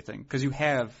up everything because you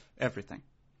have everything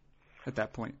at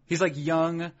that point. He's like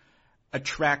young,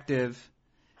 attractive.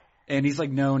 And he's like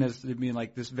known as being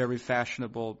like this very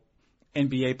fashionable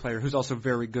NBA player who's also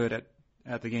very good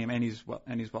at the game, and he's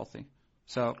wealthy.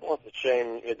 So it's a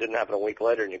shame it didn't happen a week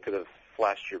later, and you could have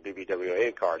flashed your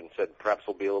BBWA card and said, perhaps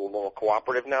we'll be a little more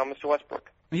cooperative now, Mr.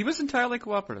 Westbrook. He was entirely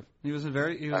cooperative. He was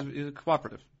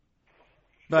cooperative.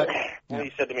 But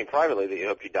he said to me privately that he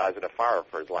hoped he dies in a fire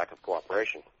for his lack of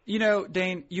cooperation.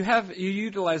 Dane, you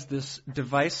utilize this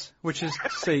device, which is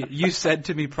say you said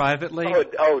to me privately.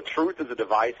 Oh, truth is a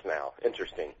device now.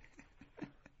 Interesting.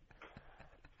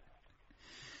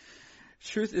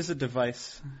 Truth is a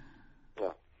device.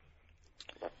 Yeah.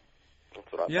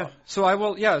 That's what I thought. So I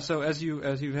will. Yeah. So as you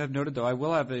have noted, though, I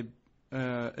will have a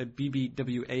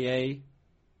BBWAA.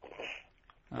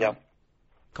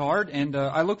 Card, and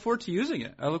I look forward to using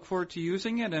it.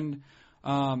 And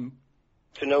to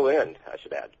no end, I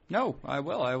should add. No, I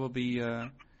will. I will be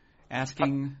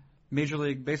asking Major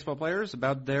League Baseball players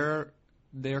about their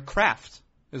craft.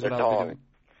 Is what I'll be doing.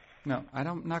 No,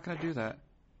 I'm not going to do that,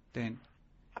 Dane.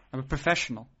 I'm a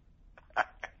professional.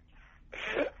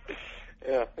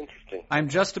 Yeah, interesting. I'm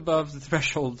just above the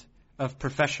threshold of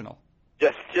professional.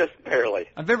 Just barely.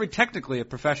 I'm very technically a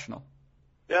professional.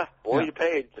 Yeah, you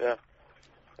paid. Yeah.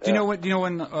 Do you know when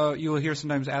you will hear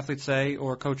sometimes athletes say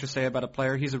or coaches say about a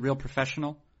player, he's a real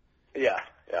professional? Yeah.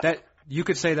 That you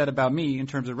could say that about me in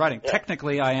terms of writing. Yeah.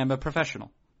 Technically, I am a professional.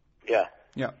 Yeah.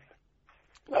 Yeah.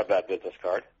 Not a bad business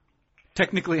card.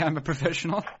 Technically, I'm a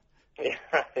professional.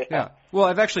 Yeah. Well,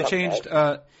 I've actually changed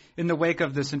in the wake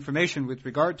of this information with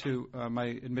regard to my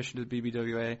admission to the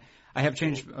BBWA. I have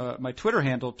changed my Twitter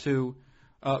handle to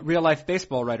real life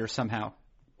baseball writer somehow,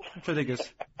 which I think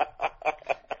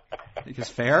is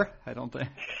fair. I don't think.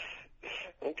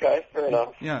 Okay, fair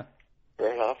enough. Yeah.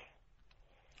 Fair enough.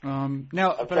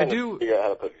 Now, I'm but I do. To figure out how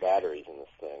to put batteries in this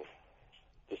thing.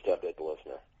 Just to update the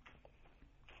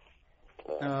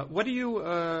listener. What do you?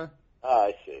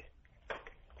 I see.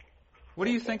 What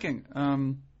are you thinking?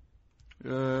 What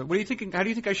are you thinking? How do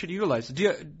you think I should utilize it?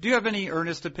 Do you have any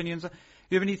earnest opinions?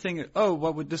 you have anything?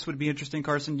 Oh, this would be interesting,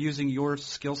 Carson, using your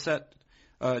skill set.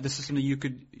 This is something you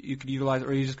could utilize, or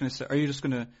are you just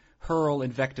going to hurl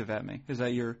invective at me? Is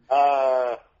that your?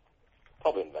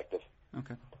 Probably invective.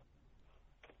 Okay.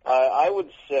 I would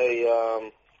say.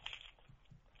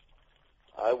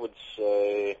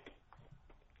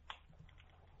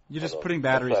 You're just putting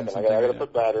batteries in something. I got to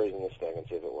put batteries in this thing and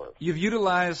see if it works. You've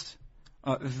utilized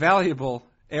valuable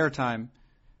airtime.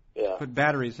 Yeah. Put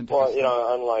batteries into. Well, this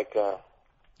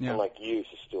unlike you,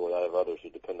 Stuart, I have others who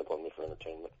depend upon me for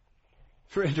entertainment.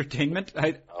 For entertainment,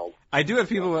 I do have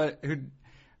people who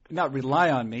not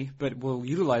rely on me, but will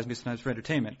utilize me sometimes for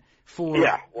entertainment.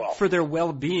 For their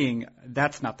well-being,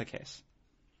 that's not the case.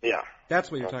 Yeah.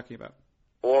 That's what you're talking about.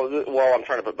 Well, I'm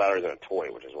trying to put batteries in a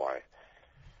toy, which is why.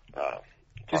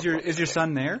 Is your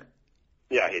son there?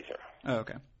 Yeah, he's here. Oh,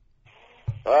 okay.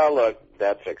 Well, look,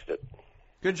 Dad fixed it.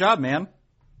 Good job, man.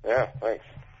 Yeah, thanks.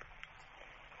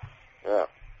 Yeah.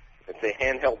 It's a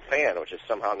handheld fan, which is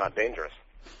somehow not dangerous.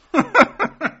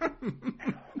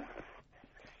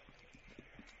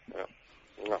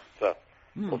 So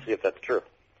we'll see if that's true.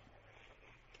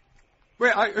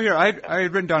 Wait, I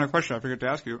had written down a question I forgot to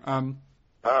ask you. Yeah,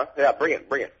 bring it.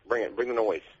 Bring the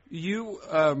noise. You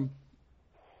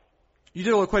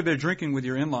did quite a bit of drinking with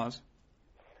your in-laws.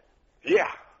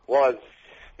 Yeah. Well, I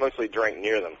mostly drank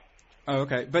near them. Oh,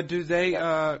 okay. But do they,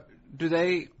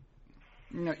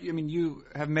 you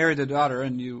have married a daughter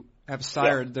and you have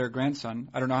sired their grandson.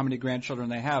 I don't know how many grandchildren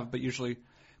they have, but usually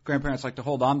grandparents like to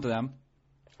hold on to them.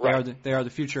 Right. They are the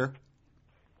future.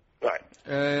 Right.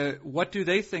 What do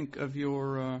they think of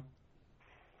your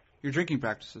drinking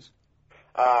practices?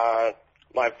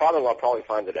 My father-in-law probably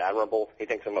finds it admirable. He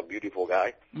thinks I'm a beautiful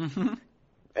guy. Mm-hmm.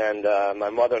 And my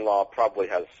mother-in-law probably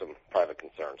has some private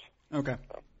concerns. Okay.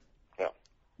 So, yeah.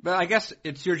 But I guess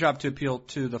it's your job to appeal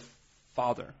to the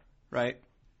father, right?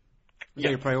 Is that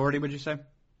your priority, would you say?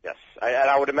 Yes. And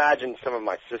I would imagine some of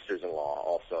my sisters-in-law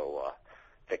also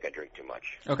think I drink too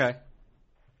much. Okay.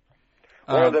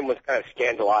 One of them was kind of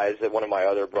scandalized that one of my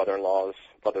other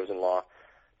brothers-in-law,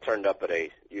 turned up at a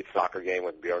youth soccer game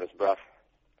with beer in his breath,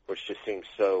 which just seems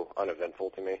so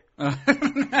uneventful to me.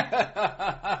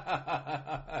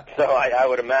 So I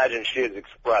would imagine she has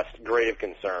expressed grave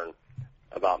concern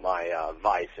about my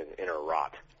vice and inner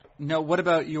rot. Now, what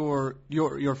about your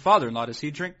father-in-law? Does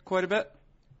he drink quite a bit?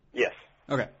 Yes.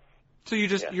 Okay. So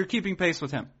you're keeping pace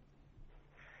with him.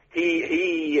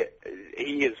 He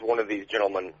is one of these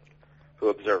gentlemen who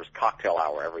observes cocktail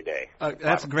hour every day.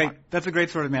 That's great. That's a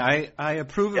great sort of man. I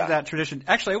approve of that tradition.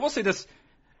 Actually, I will say this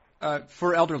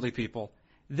for elderly people,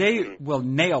 they will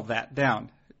nail that down.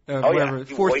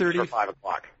 4:30 for 5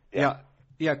 o'clock. Yeah.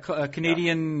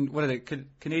 Canadian. What are they?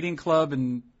 Canadian Club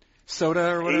and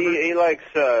soda or whatever. He likes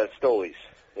Stolies.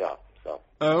 Yeah. So.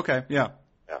 Oh, okay. Yeah.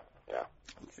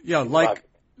 Yeah. Like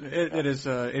it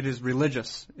is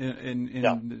religious in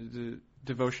the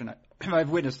devotion. I've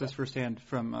witnessed this firsthand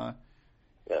from.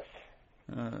 Yes.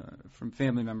 From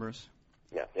family members.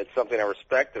 Yeah, it's something I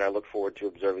respect, and I look forward to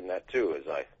observing that too as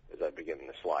I begin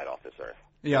to slide off this earth.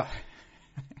 Yeah.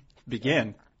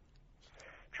 Begin.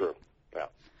 True. Yeah.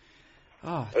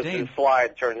 Oh, the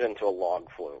slide turns into a log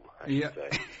flume, I should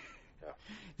say.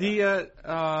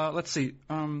 Yeah. Let's see.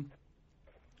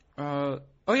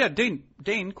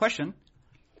 Dane, question.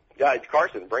 Yeah,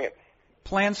 Carson, bring it.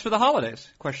 Plans for the holidays?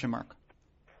 Question mark.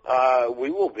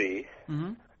 We will be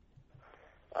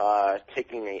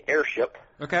taking an airship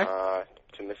to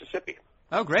Mississippi.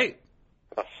 Oh, great.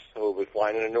 So we'll be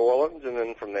flying into New Orleans, and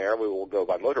then from there we will go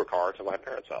by motor car to my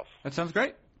parents' house. That sounds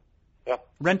great. Yeah.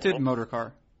 Rented motor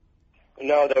car.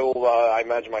 No, they will. I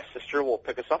imagine my sister will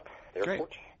pick us up at the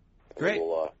airport. Great.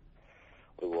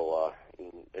 We will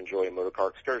enjoy a motor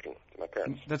car excursion to my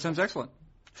parents. That sounds excellent.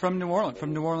 From New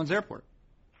Orleans Airport.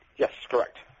 Yes,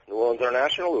 correct. New Orleans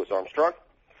International, Louis Armstrong.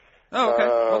 Oh, okay.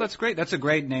 Well, that's great. That's a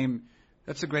great name.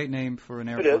 That's a great name for an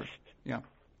airport. It is. Yeah.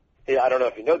 Yeah, I don't know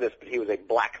if you know this, but he was a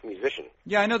black musician.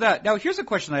 Yeah, I know that. Now, here's a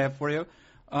question I have for you.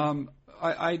 I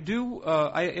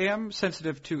am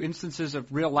sensitive to instances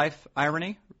of real life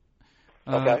irony.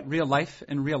 Real life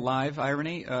and real live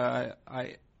irony. Of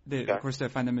course, I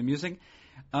find them amusing.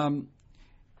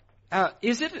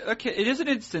 Is it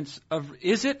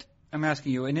I'm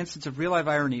asking you, an instance of real life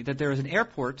irony that there is an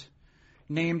airport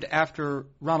named after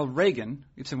Ronald Reagan?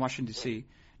 It's in Washington, D.C.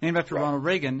 Named after Ronald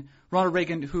Reagan. Ronald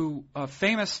Reagan, who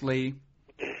famously,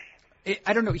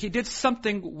 I don't know, he did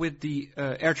something with the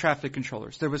air traffic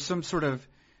controllers. There was some sort of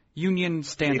union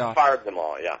standoff. He fired them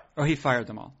all, yeah. Oh, he fired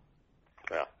them all.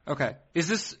 Yeah. Okay. Is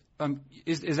this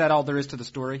is that all there is to the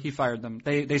story? He fired them.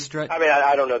 They I mean,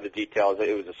 I don't know the details.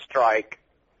 It was a strike.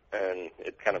 and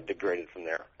it kind of degraded from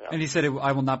there. You know? And he said,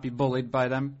 "I will not be bullied by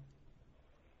them."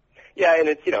 Yeah, and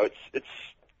it's it's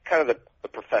kind of the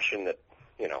profession that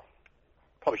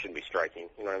probably shouldn't be striking.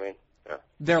 You know what I mean? Yeah.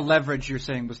 Their leverage, you're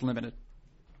saying, was limited.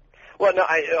 Well, no,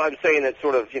 I'm saying that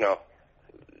sort of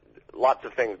lots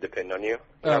of things depend on you.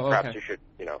 Perhaps okay. you should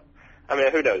I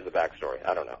mean, who knows the backstory?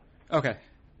 I don't know. Okay,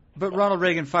 but Ronald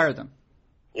Reagan fired them.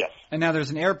 Yes. And now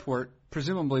there's an airport,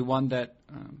 presumably one that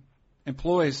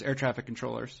employs air traffic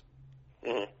controllers.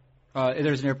 Mm-hmm.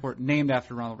 There's an airport named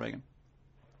after Ronald Reagan.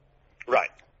 Right.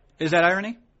 Is that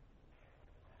irony?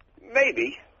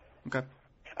 Maybe. Okay.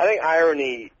 I think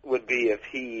irony would be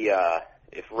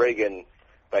if Reagan,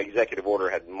 by executive order,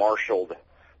 had marshaled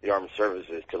the armed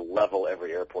services to level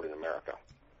every airport in America.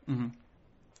 Mm-hmm.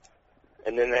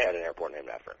 And then they had an airport named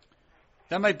after him.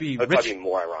 That might be That'd probably be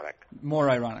more ironic. More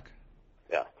ironic.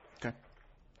 Yeah.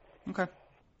 Okay.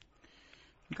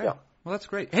 Yeah. Well, that's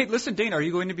great. Hey, listen, Dane, are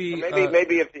you going to be...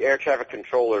 Maybe if the air traffic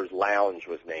controller's lounge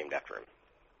was named after him.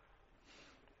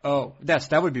 Oh,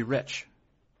 that would be rich.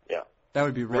 Yeah. That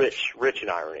would be rich. Rich in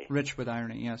irony. Rich with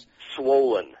irony, yes.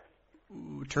 Swollen.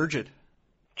 Ooh, turgid.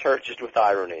 Turgid with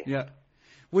irony. Yeah.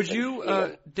 Would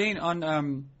you, Dane,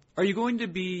 are you going to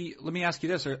be, let me ask you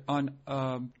this, on,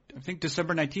 I think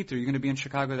December 19th, are you going to be in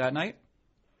Chicago that night?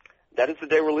 That is the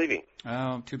day we're leaving.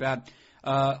 Oh, too bad.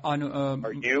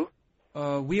 Are you?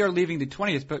 We are leaving the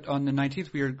 20th, but on the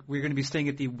 19th we're going to be staying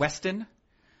at the Westin,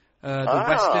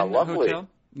 Westin lovely. Hotel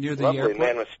near the Lovely. airport.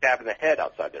 Man was stabbed in the head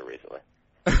outside there recently.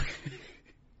 Okay.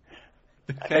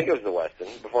 I think it was the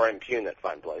Westin, before I impugn that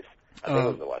fine place. I think it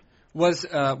was the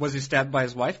Westin. Was he stabbed by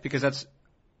his wife? Because that's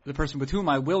the person with whom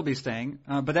I will be staying.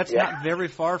 But that's not very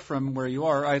far from where you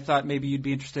are. I thought maybe you'd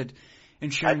be interested in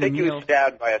sharing a meal. I think he was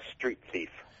stabbed by a street thief.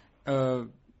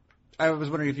 I was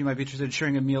wondering if you might be interested in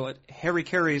sharing a meal at Harry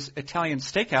Carey's Italian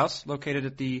Steakhouse, located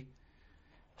at the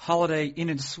Holiday Inn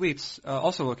and Suites,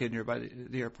 also located nearby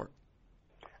the airport.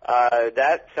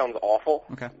 That sounds awful.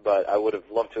 Okay. But I would have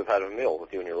loved to have had a meal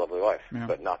with you and your lovely wife,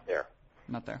 but not there.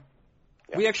 Not there.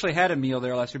 Yeah. We actually had a meal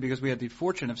there last year because we had the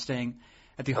fortune of staying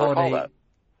at the Holiday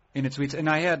Inn and Suites, and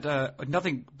I had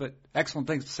nothing but excellent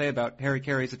things to say about Harry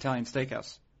Carey's Italian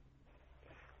Steakhouse.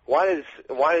 Why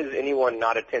does anyone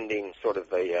not attending sort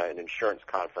of an insurance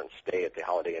conference stay at the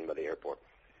Holiday Inn by the airport?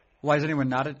 Why is anyone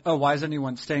why is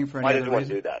anyone staying for any other reason? Why does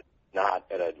one do that? Not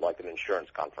at an insurance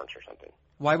conference or something.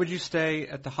 Why would you stay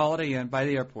at the Holiday Inn by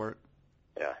the airport?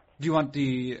 Yeah. Do you want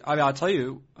I'll tell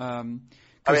you.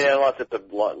 Unless it's a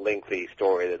lengthy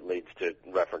story that leads to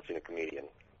referencing a comedian.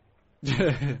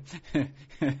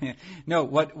 No,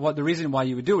 what the reason why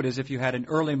you would do it is if you had an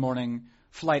early morning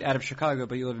flight out of Chicago,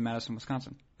 but you live in Madison,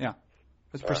 Wisconsin. Yeah.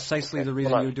 That's precisely the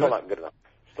reason you would do it. Still not good enough.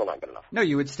 Still not good enough. No,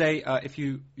 you would stay, if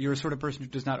you're a sort of person who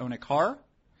does not own a car,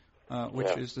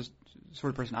 which is the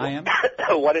sort of person I am.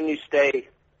 Why didn't you stay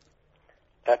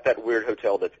at that weird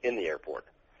hotel that's in the airport?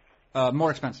 More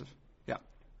expensive. Yeah.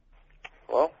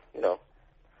 Well,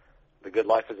 the good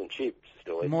life isn't cheap,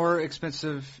 still. More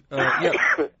expensive,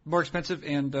 more expensive,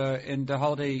 and the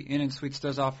Holiday Inn and Suites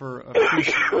does offer a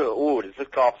free... Ooh, does this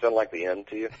cough sound like the end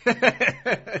to you?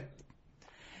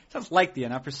 Sounds like the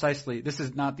end, not precisely. This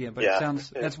is not the end, but it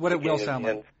sounds. That's what it will sound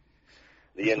like.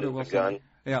 The end is the gun.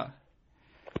 Yeah.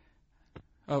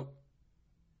 Oh,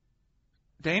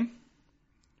 Dane,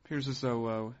 appears as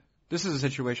though this is a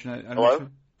situation I don't know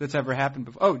that's ever happened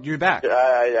before. Oh, you're back.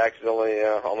 I accidentally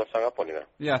almost hung up on you there.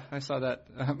 Yeah, I saw that.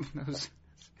 That was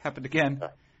happened again.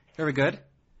 Very good.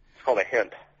 It's called a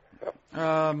hint.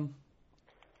 Yeah.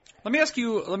 Let me ask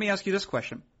you this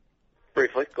question.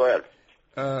 Briefly, go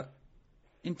ahead.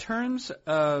 In terms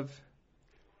of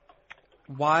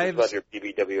wives, about your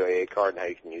BBWAA card and how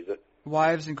you can use it.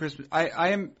 Wives and Christmas.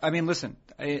 Listen,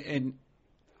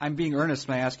 I'm being earnest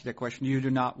when I ask you that question. You do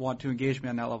not want to engage me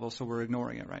on that level, so we're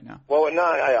ignoring it right now. Well, no,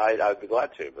 I'd be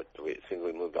glad to, but it seems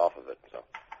we moved off of it. So.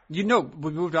 We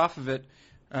moved off of it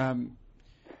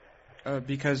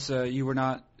because you were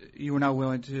not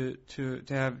willing to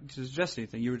suggest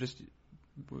anything. You were just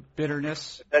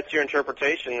bitterness. That's your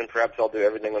interpretation, and perhaps I'll do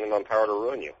everything within my power to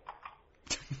ruin you.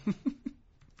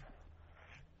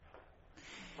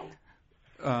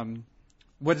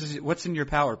 What's in your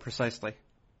power precisely?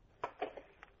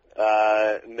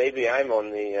 Maybe I'm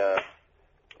on the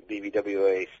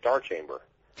BBWA Star Chamber.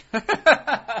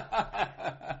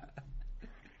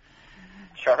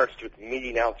 Charged with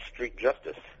meting out street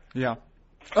justice. Yeah.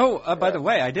 Oh, by the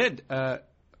way, I did.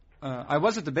 I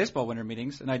was at the baseball winter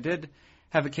meetings, and I did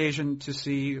have occasion to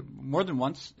see more than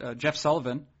once Jeff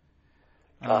Sullivan.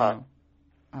 How'd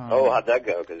that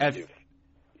go? Because you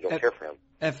don't care for him.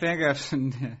 At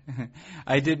Fangraphs,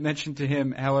 I did mention to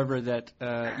him, however, that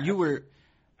you were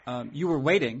you were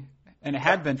waiting, and it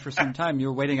had been for some time. You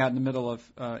were waiting out in the middle of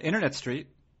Internet Street.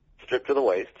 Stripped to the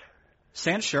waist.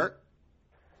 Sans shirt.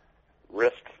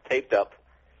 Wrists taped up.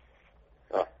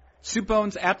 Soup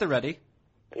bones at the ready.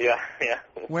 Yeah.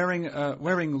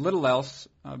 Wearing little else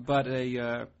but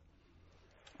a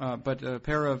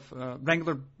pair of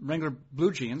Wrangler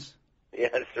blue jeans. Yeah,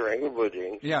 it's the Wrangler blue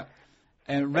jeans. Yeah,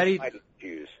 and ready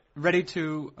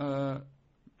to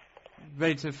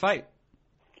fight.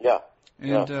 Yeah.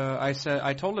 And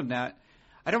I told him that.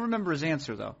 I don't remember his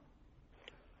answer though.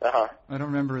 I don't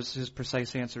remember his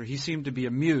precise answer. He seemed to be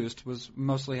amused. Was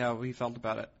mostly how he felt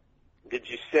about it. Did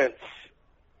you sense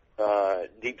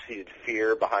deep-seated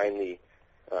fear behind the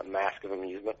mask of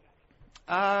amusement?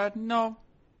 No.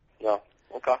 No.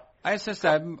 Okay. I sensed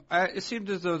that. It seemed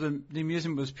as though the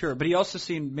amusement was pure, but he also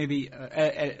seemed maybe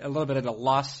a little bit at a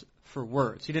loss for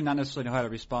words. He did not necessarily know how to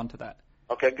respond to that.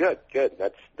 Okay, good.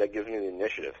 That gives me the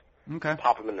initiative. Okay.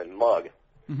 Pop him in the mug.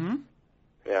 Mm-hmm.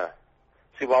 Yeah.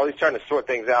 See, while he's trying to sort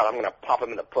things out, I'm going to pop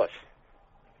him in the puss.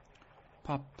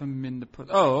 Pop him in the puss.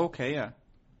 Oh, okay, yeah.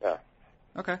 Yeah.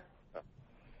 Okay.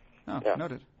 Oh, yeah.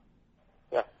 Noted.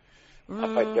 Yeah.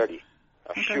 I'll fight dirty.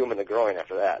 I'll shoot him in the groin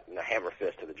after that, and a hammer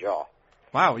fist to the jaw.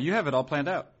 Wow, you have it all planned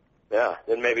out. Yeah.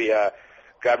 Then maybe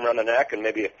grab him around the neck and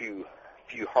maybe a few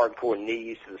hardcore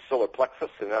knees to the solar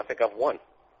plexus, and I think I've won.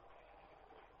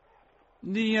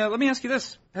 Let me ask you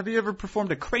this: have you ever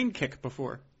performed a crane kick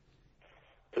before?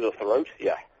 To the throat?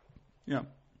 Yeah. Yeah.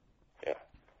 Yeah.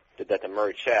 Did that to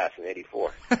Murray Chass in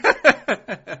 '84.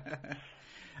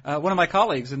 One of my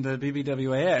colleagues in the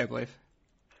BBWAA, I believe.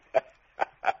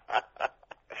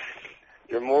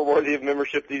 You're more worthy of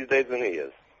membership these days than he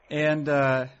is. And,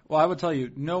 I would tell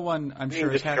you, no one, I'm sure,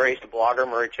 has had... disgraced blogger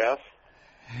Murray Chass?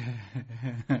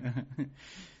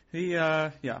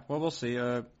 We'll see.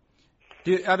 I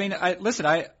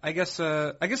guess,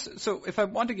 so if I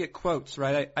want to get quotes,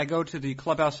 right, I go to the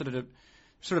clubhouse at a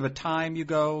sort of a time you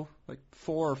go, like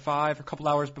 4 or 5, a couple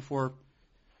hours before.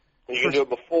 You can do it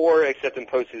before, except in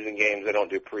postseason games, they don't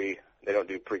do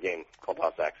pre-game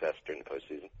clubhouse access during the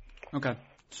postseason. Okay.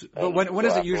 So, but when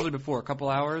is it usually before? A couple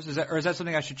hours? Is that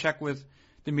something I should check with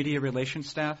the media relations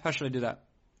staff? How should I do that?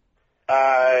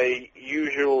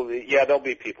 Usually, there'll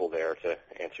be people there to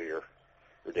answer your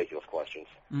ridiculous questions.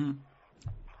 Mm-hmm.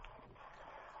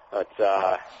 But,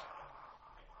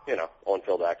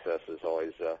 on-field access is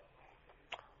always,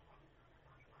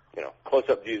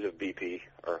 close-up views of BP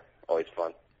are always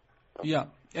fun. Yeah,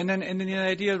 and then the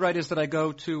idea, right, is that I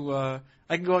go to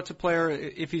I can go out to player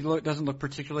if he doesn't look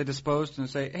particularly disposed and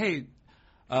say, hey,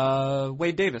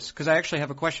 Wade Davis, because I actually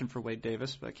have a question for Wade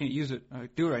Davis, but I can't use it.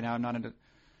 Do it right now. I'm not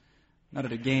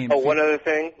at a game. Oh, one other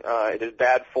thing, it is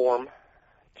bad form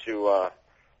to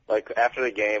after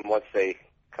the game, once they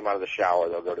come out of the shower,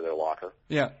 they'll go to their locker.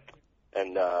 Yeah.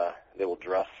 And they will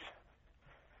dress.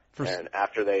 And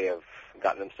after they have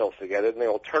gotten themselves together, then they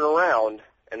will turn around.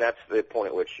 And that's the point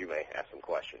at which you may ask them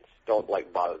questions. Don't,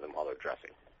 bother them while they're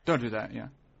dressing. Don't do that, yeah.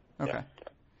 Okay. Yeah.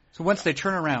 So once they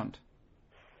turn around.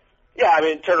 Yeah,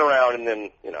 turn around and then,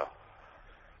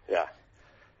 yeah.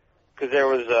 Because there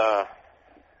was,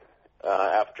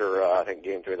 after, I think,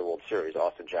 Game 3 of the World Series,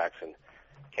 Austin Jackson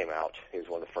came out. He was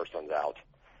one of the first ones out.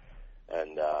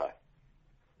 And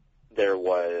there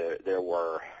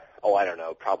were,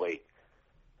 probably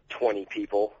 20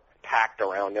 people packed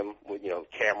around him with,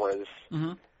 cameras,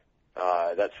 mm-hmm.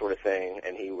 That sort of thing,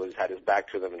 and he had his back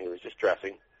to them, and he was just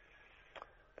dressing,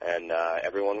 and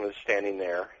everyone was standing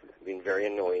there, being very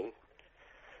annoying,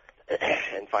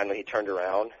 and finally he turned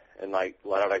around and let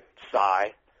out a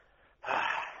sigh,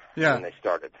 yeah. And they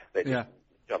started. They just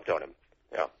jumped on him,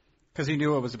 because he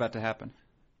knew what was about to happen.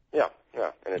 Yeah,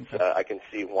 and it's I can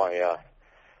see why.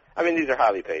 These are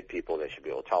highly paid people. They should be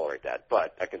able to tolerate that,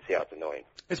 but I can see how it's annoying.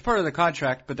 It's part of the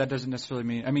contract, but that doesn't necessarily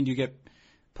mean... you get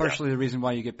partially the reason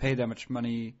why you get paid that much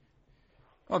money...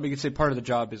 Well, you could say part of the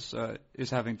job is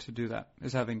having to do that,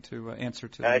 is having to answer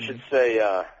to... And I should say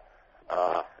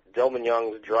Delman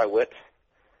Young's dry wit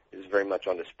is very much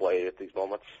on display at these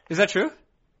moments. Is that true?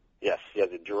 Yes, he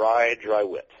has a dry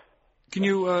wit. Can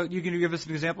you give us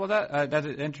an example of that?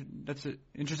 That's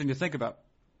interesting to think about.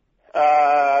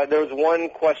 There was one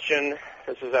question.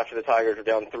 This was after the Tigers were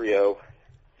down 3-0,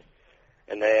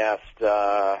 and they asked,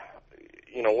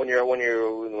 when you're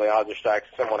in the odds are stacked.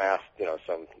 Someone asked,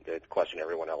 the question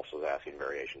everyone else was asking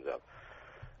variations of.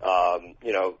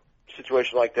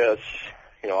 Situation like this,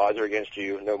 odds are against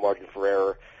you, no margin for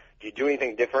error. Do you do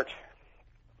anything different?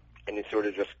 And he sort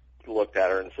of just looked at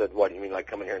her and said, "What, you mean like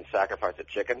come in here and sacrifice a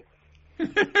chicken?"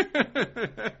 Which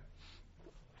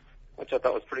I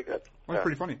thought was pretty good. Well,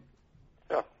 pretty funny.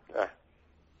 Yeah.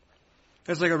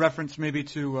 As like a reference maybe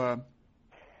to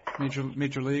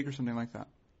Major League or something like that.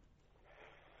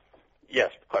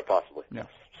 Yes, quite possibly. Yeah.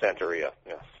 Santeria,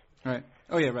 yes. Right.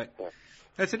 Oh, yeah, right. Yeah.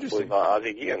 That's I interesting. believe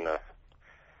Ozzie Guillen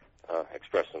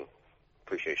expressed some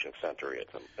appreciation of Santeria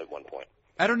at one point.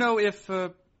 I don't know if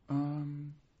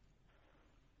Dumb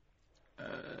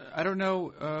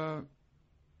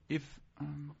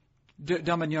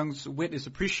and Young's wit is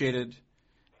appreciated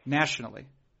nationally.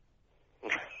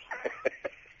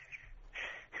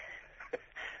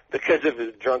 Because of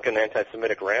his drunken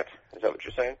anti-Semitic rant? Is that what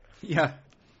you're saying? Yeah.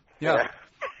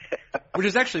 Which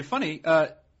is actually funny,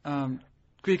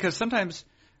 because sometimes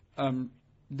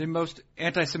the most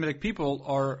anti-Semitic people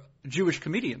are Jewish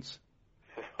comedians.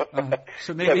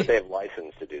 So maybe Yeah, but they have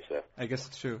license to do so. I guess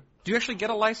it's true. Do you actually get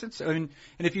a license? I mean,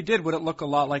 and if you did, would it look a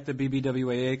lot like the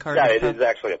BBWAA card? Yeah, it is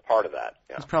actually a part of that.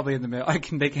 Yeah. It's probably in the mail. I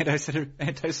can make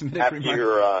anti-Semitic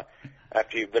remarks.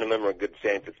 After you've been a member of Good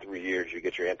Standing for 3 years, you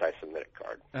get your anti-Semitic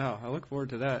card. Oh, I look forward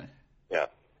to that. Yeah.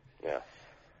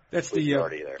 That's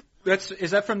already there.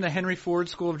 Is that from the Henry Ford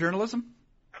School of Journalism?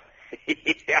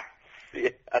 Yeah.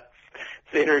 It's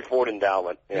the Henry Ford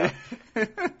Endowment. Yeah.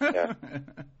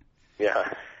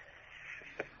 Yeah.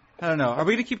 I don't know. Are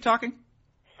we going to keep talking?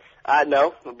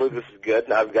 No, I believe this is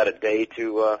good. I've got a day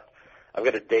to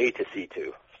see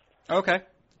to. Okay.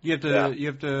 You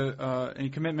have to any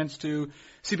commitments to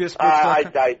CBS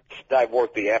Sports? I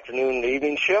work the afternoon and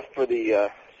evening shift for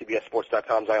the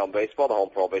CBSSports.com's Eye on Baseball, the home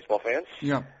for all baseball fans.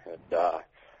 Yeah. And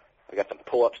I got some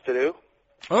pull-ups to do.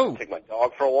 Oh. Take my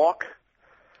dog for a walk.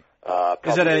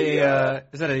 Is that a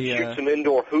shoot some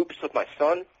indoor hoops with my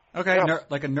son? Okay, Yeah.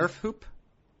 like a Nerf hoop?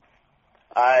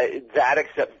 That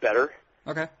except better.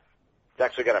 Okay. It's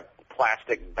actually got a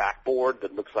plastic backboard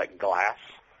that looks like glass.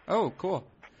 Oh, cool.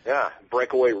 Yeah,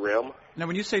 breakaway rim. Now,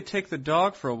 when you say take the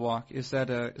dog for a walk, is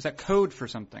that code for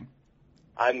something?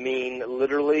 I mean,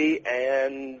 literally,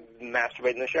 and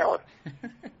masturbate in the shower.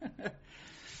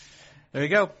 There you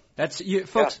go. That's you,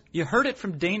 folks. Yeah. You heard it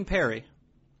from Dane Perry.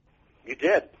 You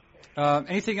did.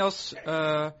 Anything else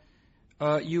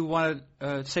you want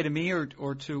to say to me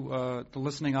or to the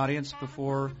listening audience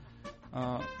before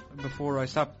I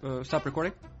stop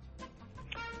recording?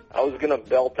 I was going to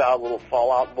belt out a little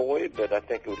Fall Out Boy, but I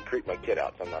think it would creep my kid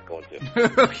out, so I'm not going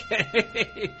to.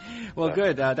 Okay. Well,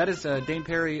 good. That is Dane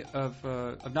Perry of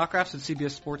Knockoffs at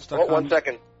CBSSports.com. Oh, 1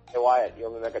 second. Hey, Wyatt, you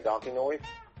want me to make a donkey noise?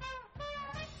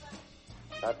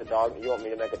 Not the dog. You want me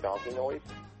to make a donkey noise?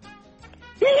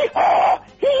 Hee-haw!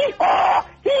 Hee-haw!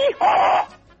 Hee-haw!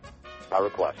 My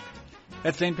request.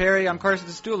 That's Dane Perry. I'm Carson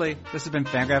Stuley. This has been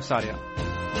Fangraphs Audio.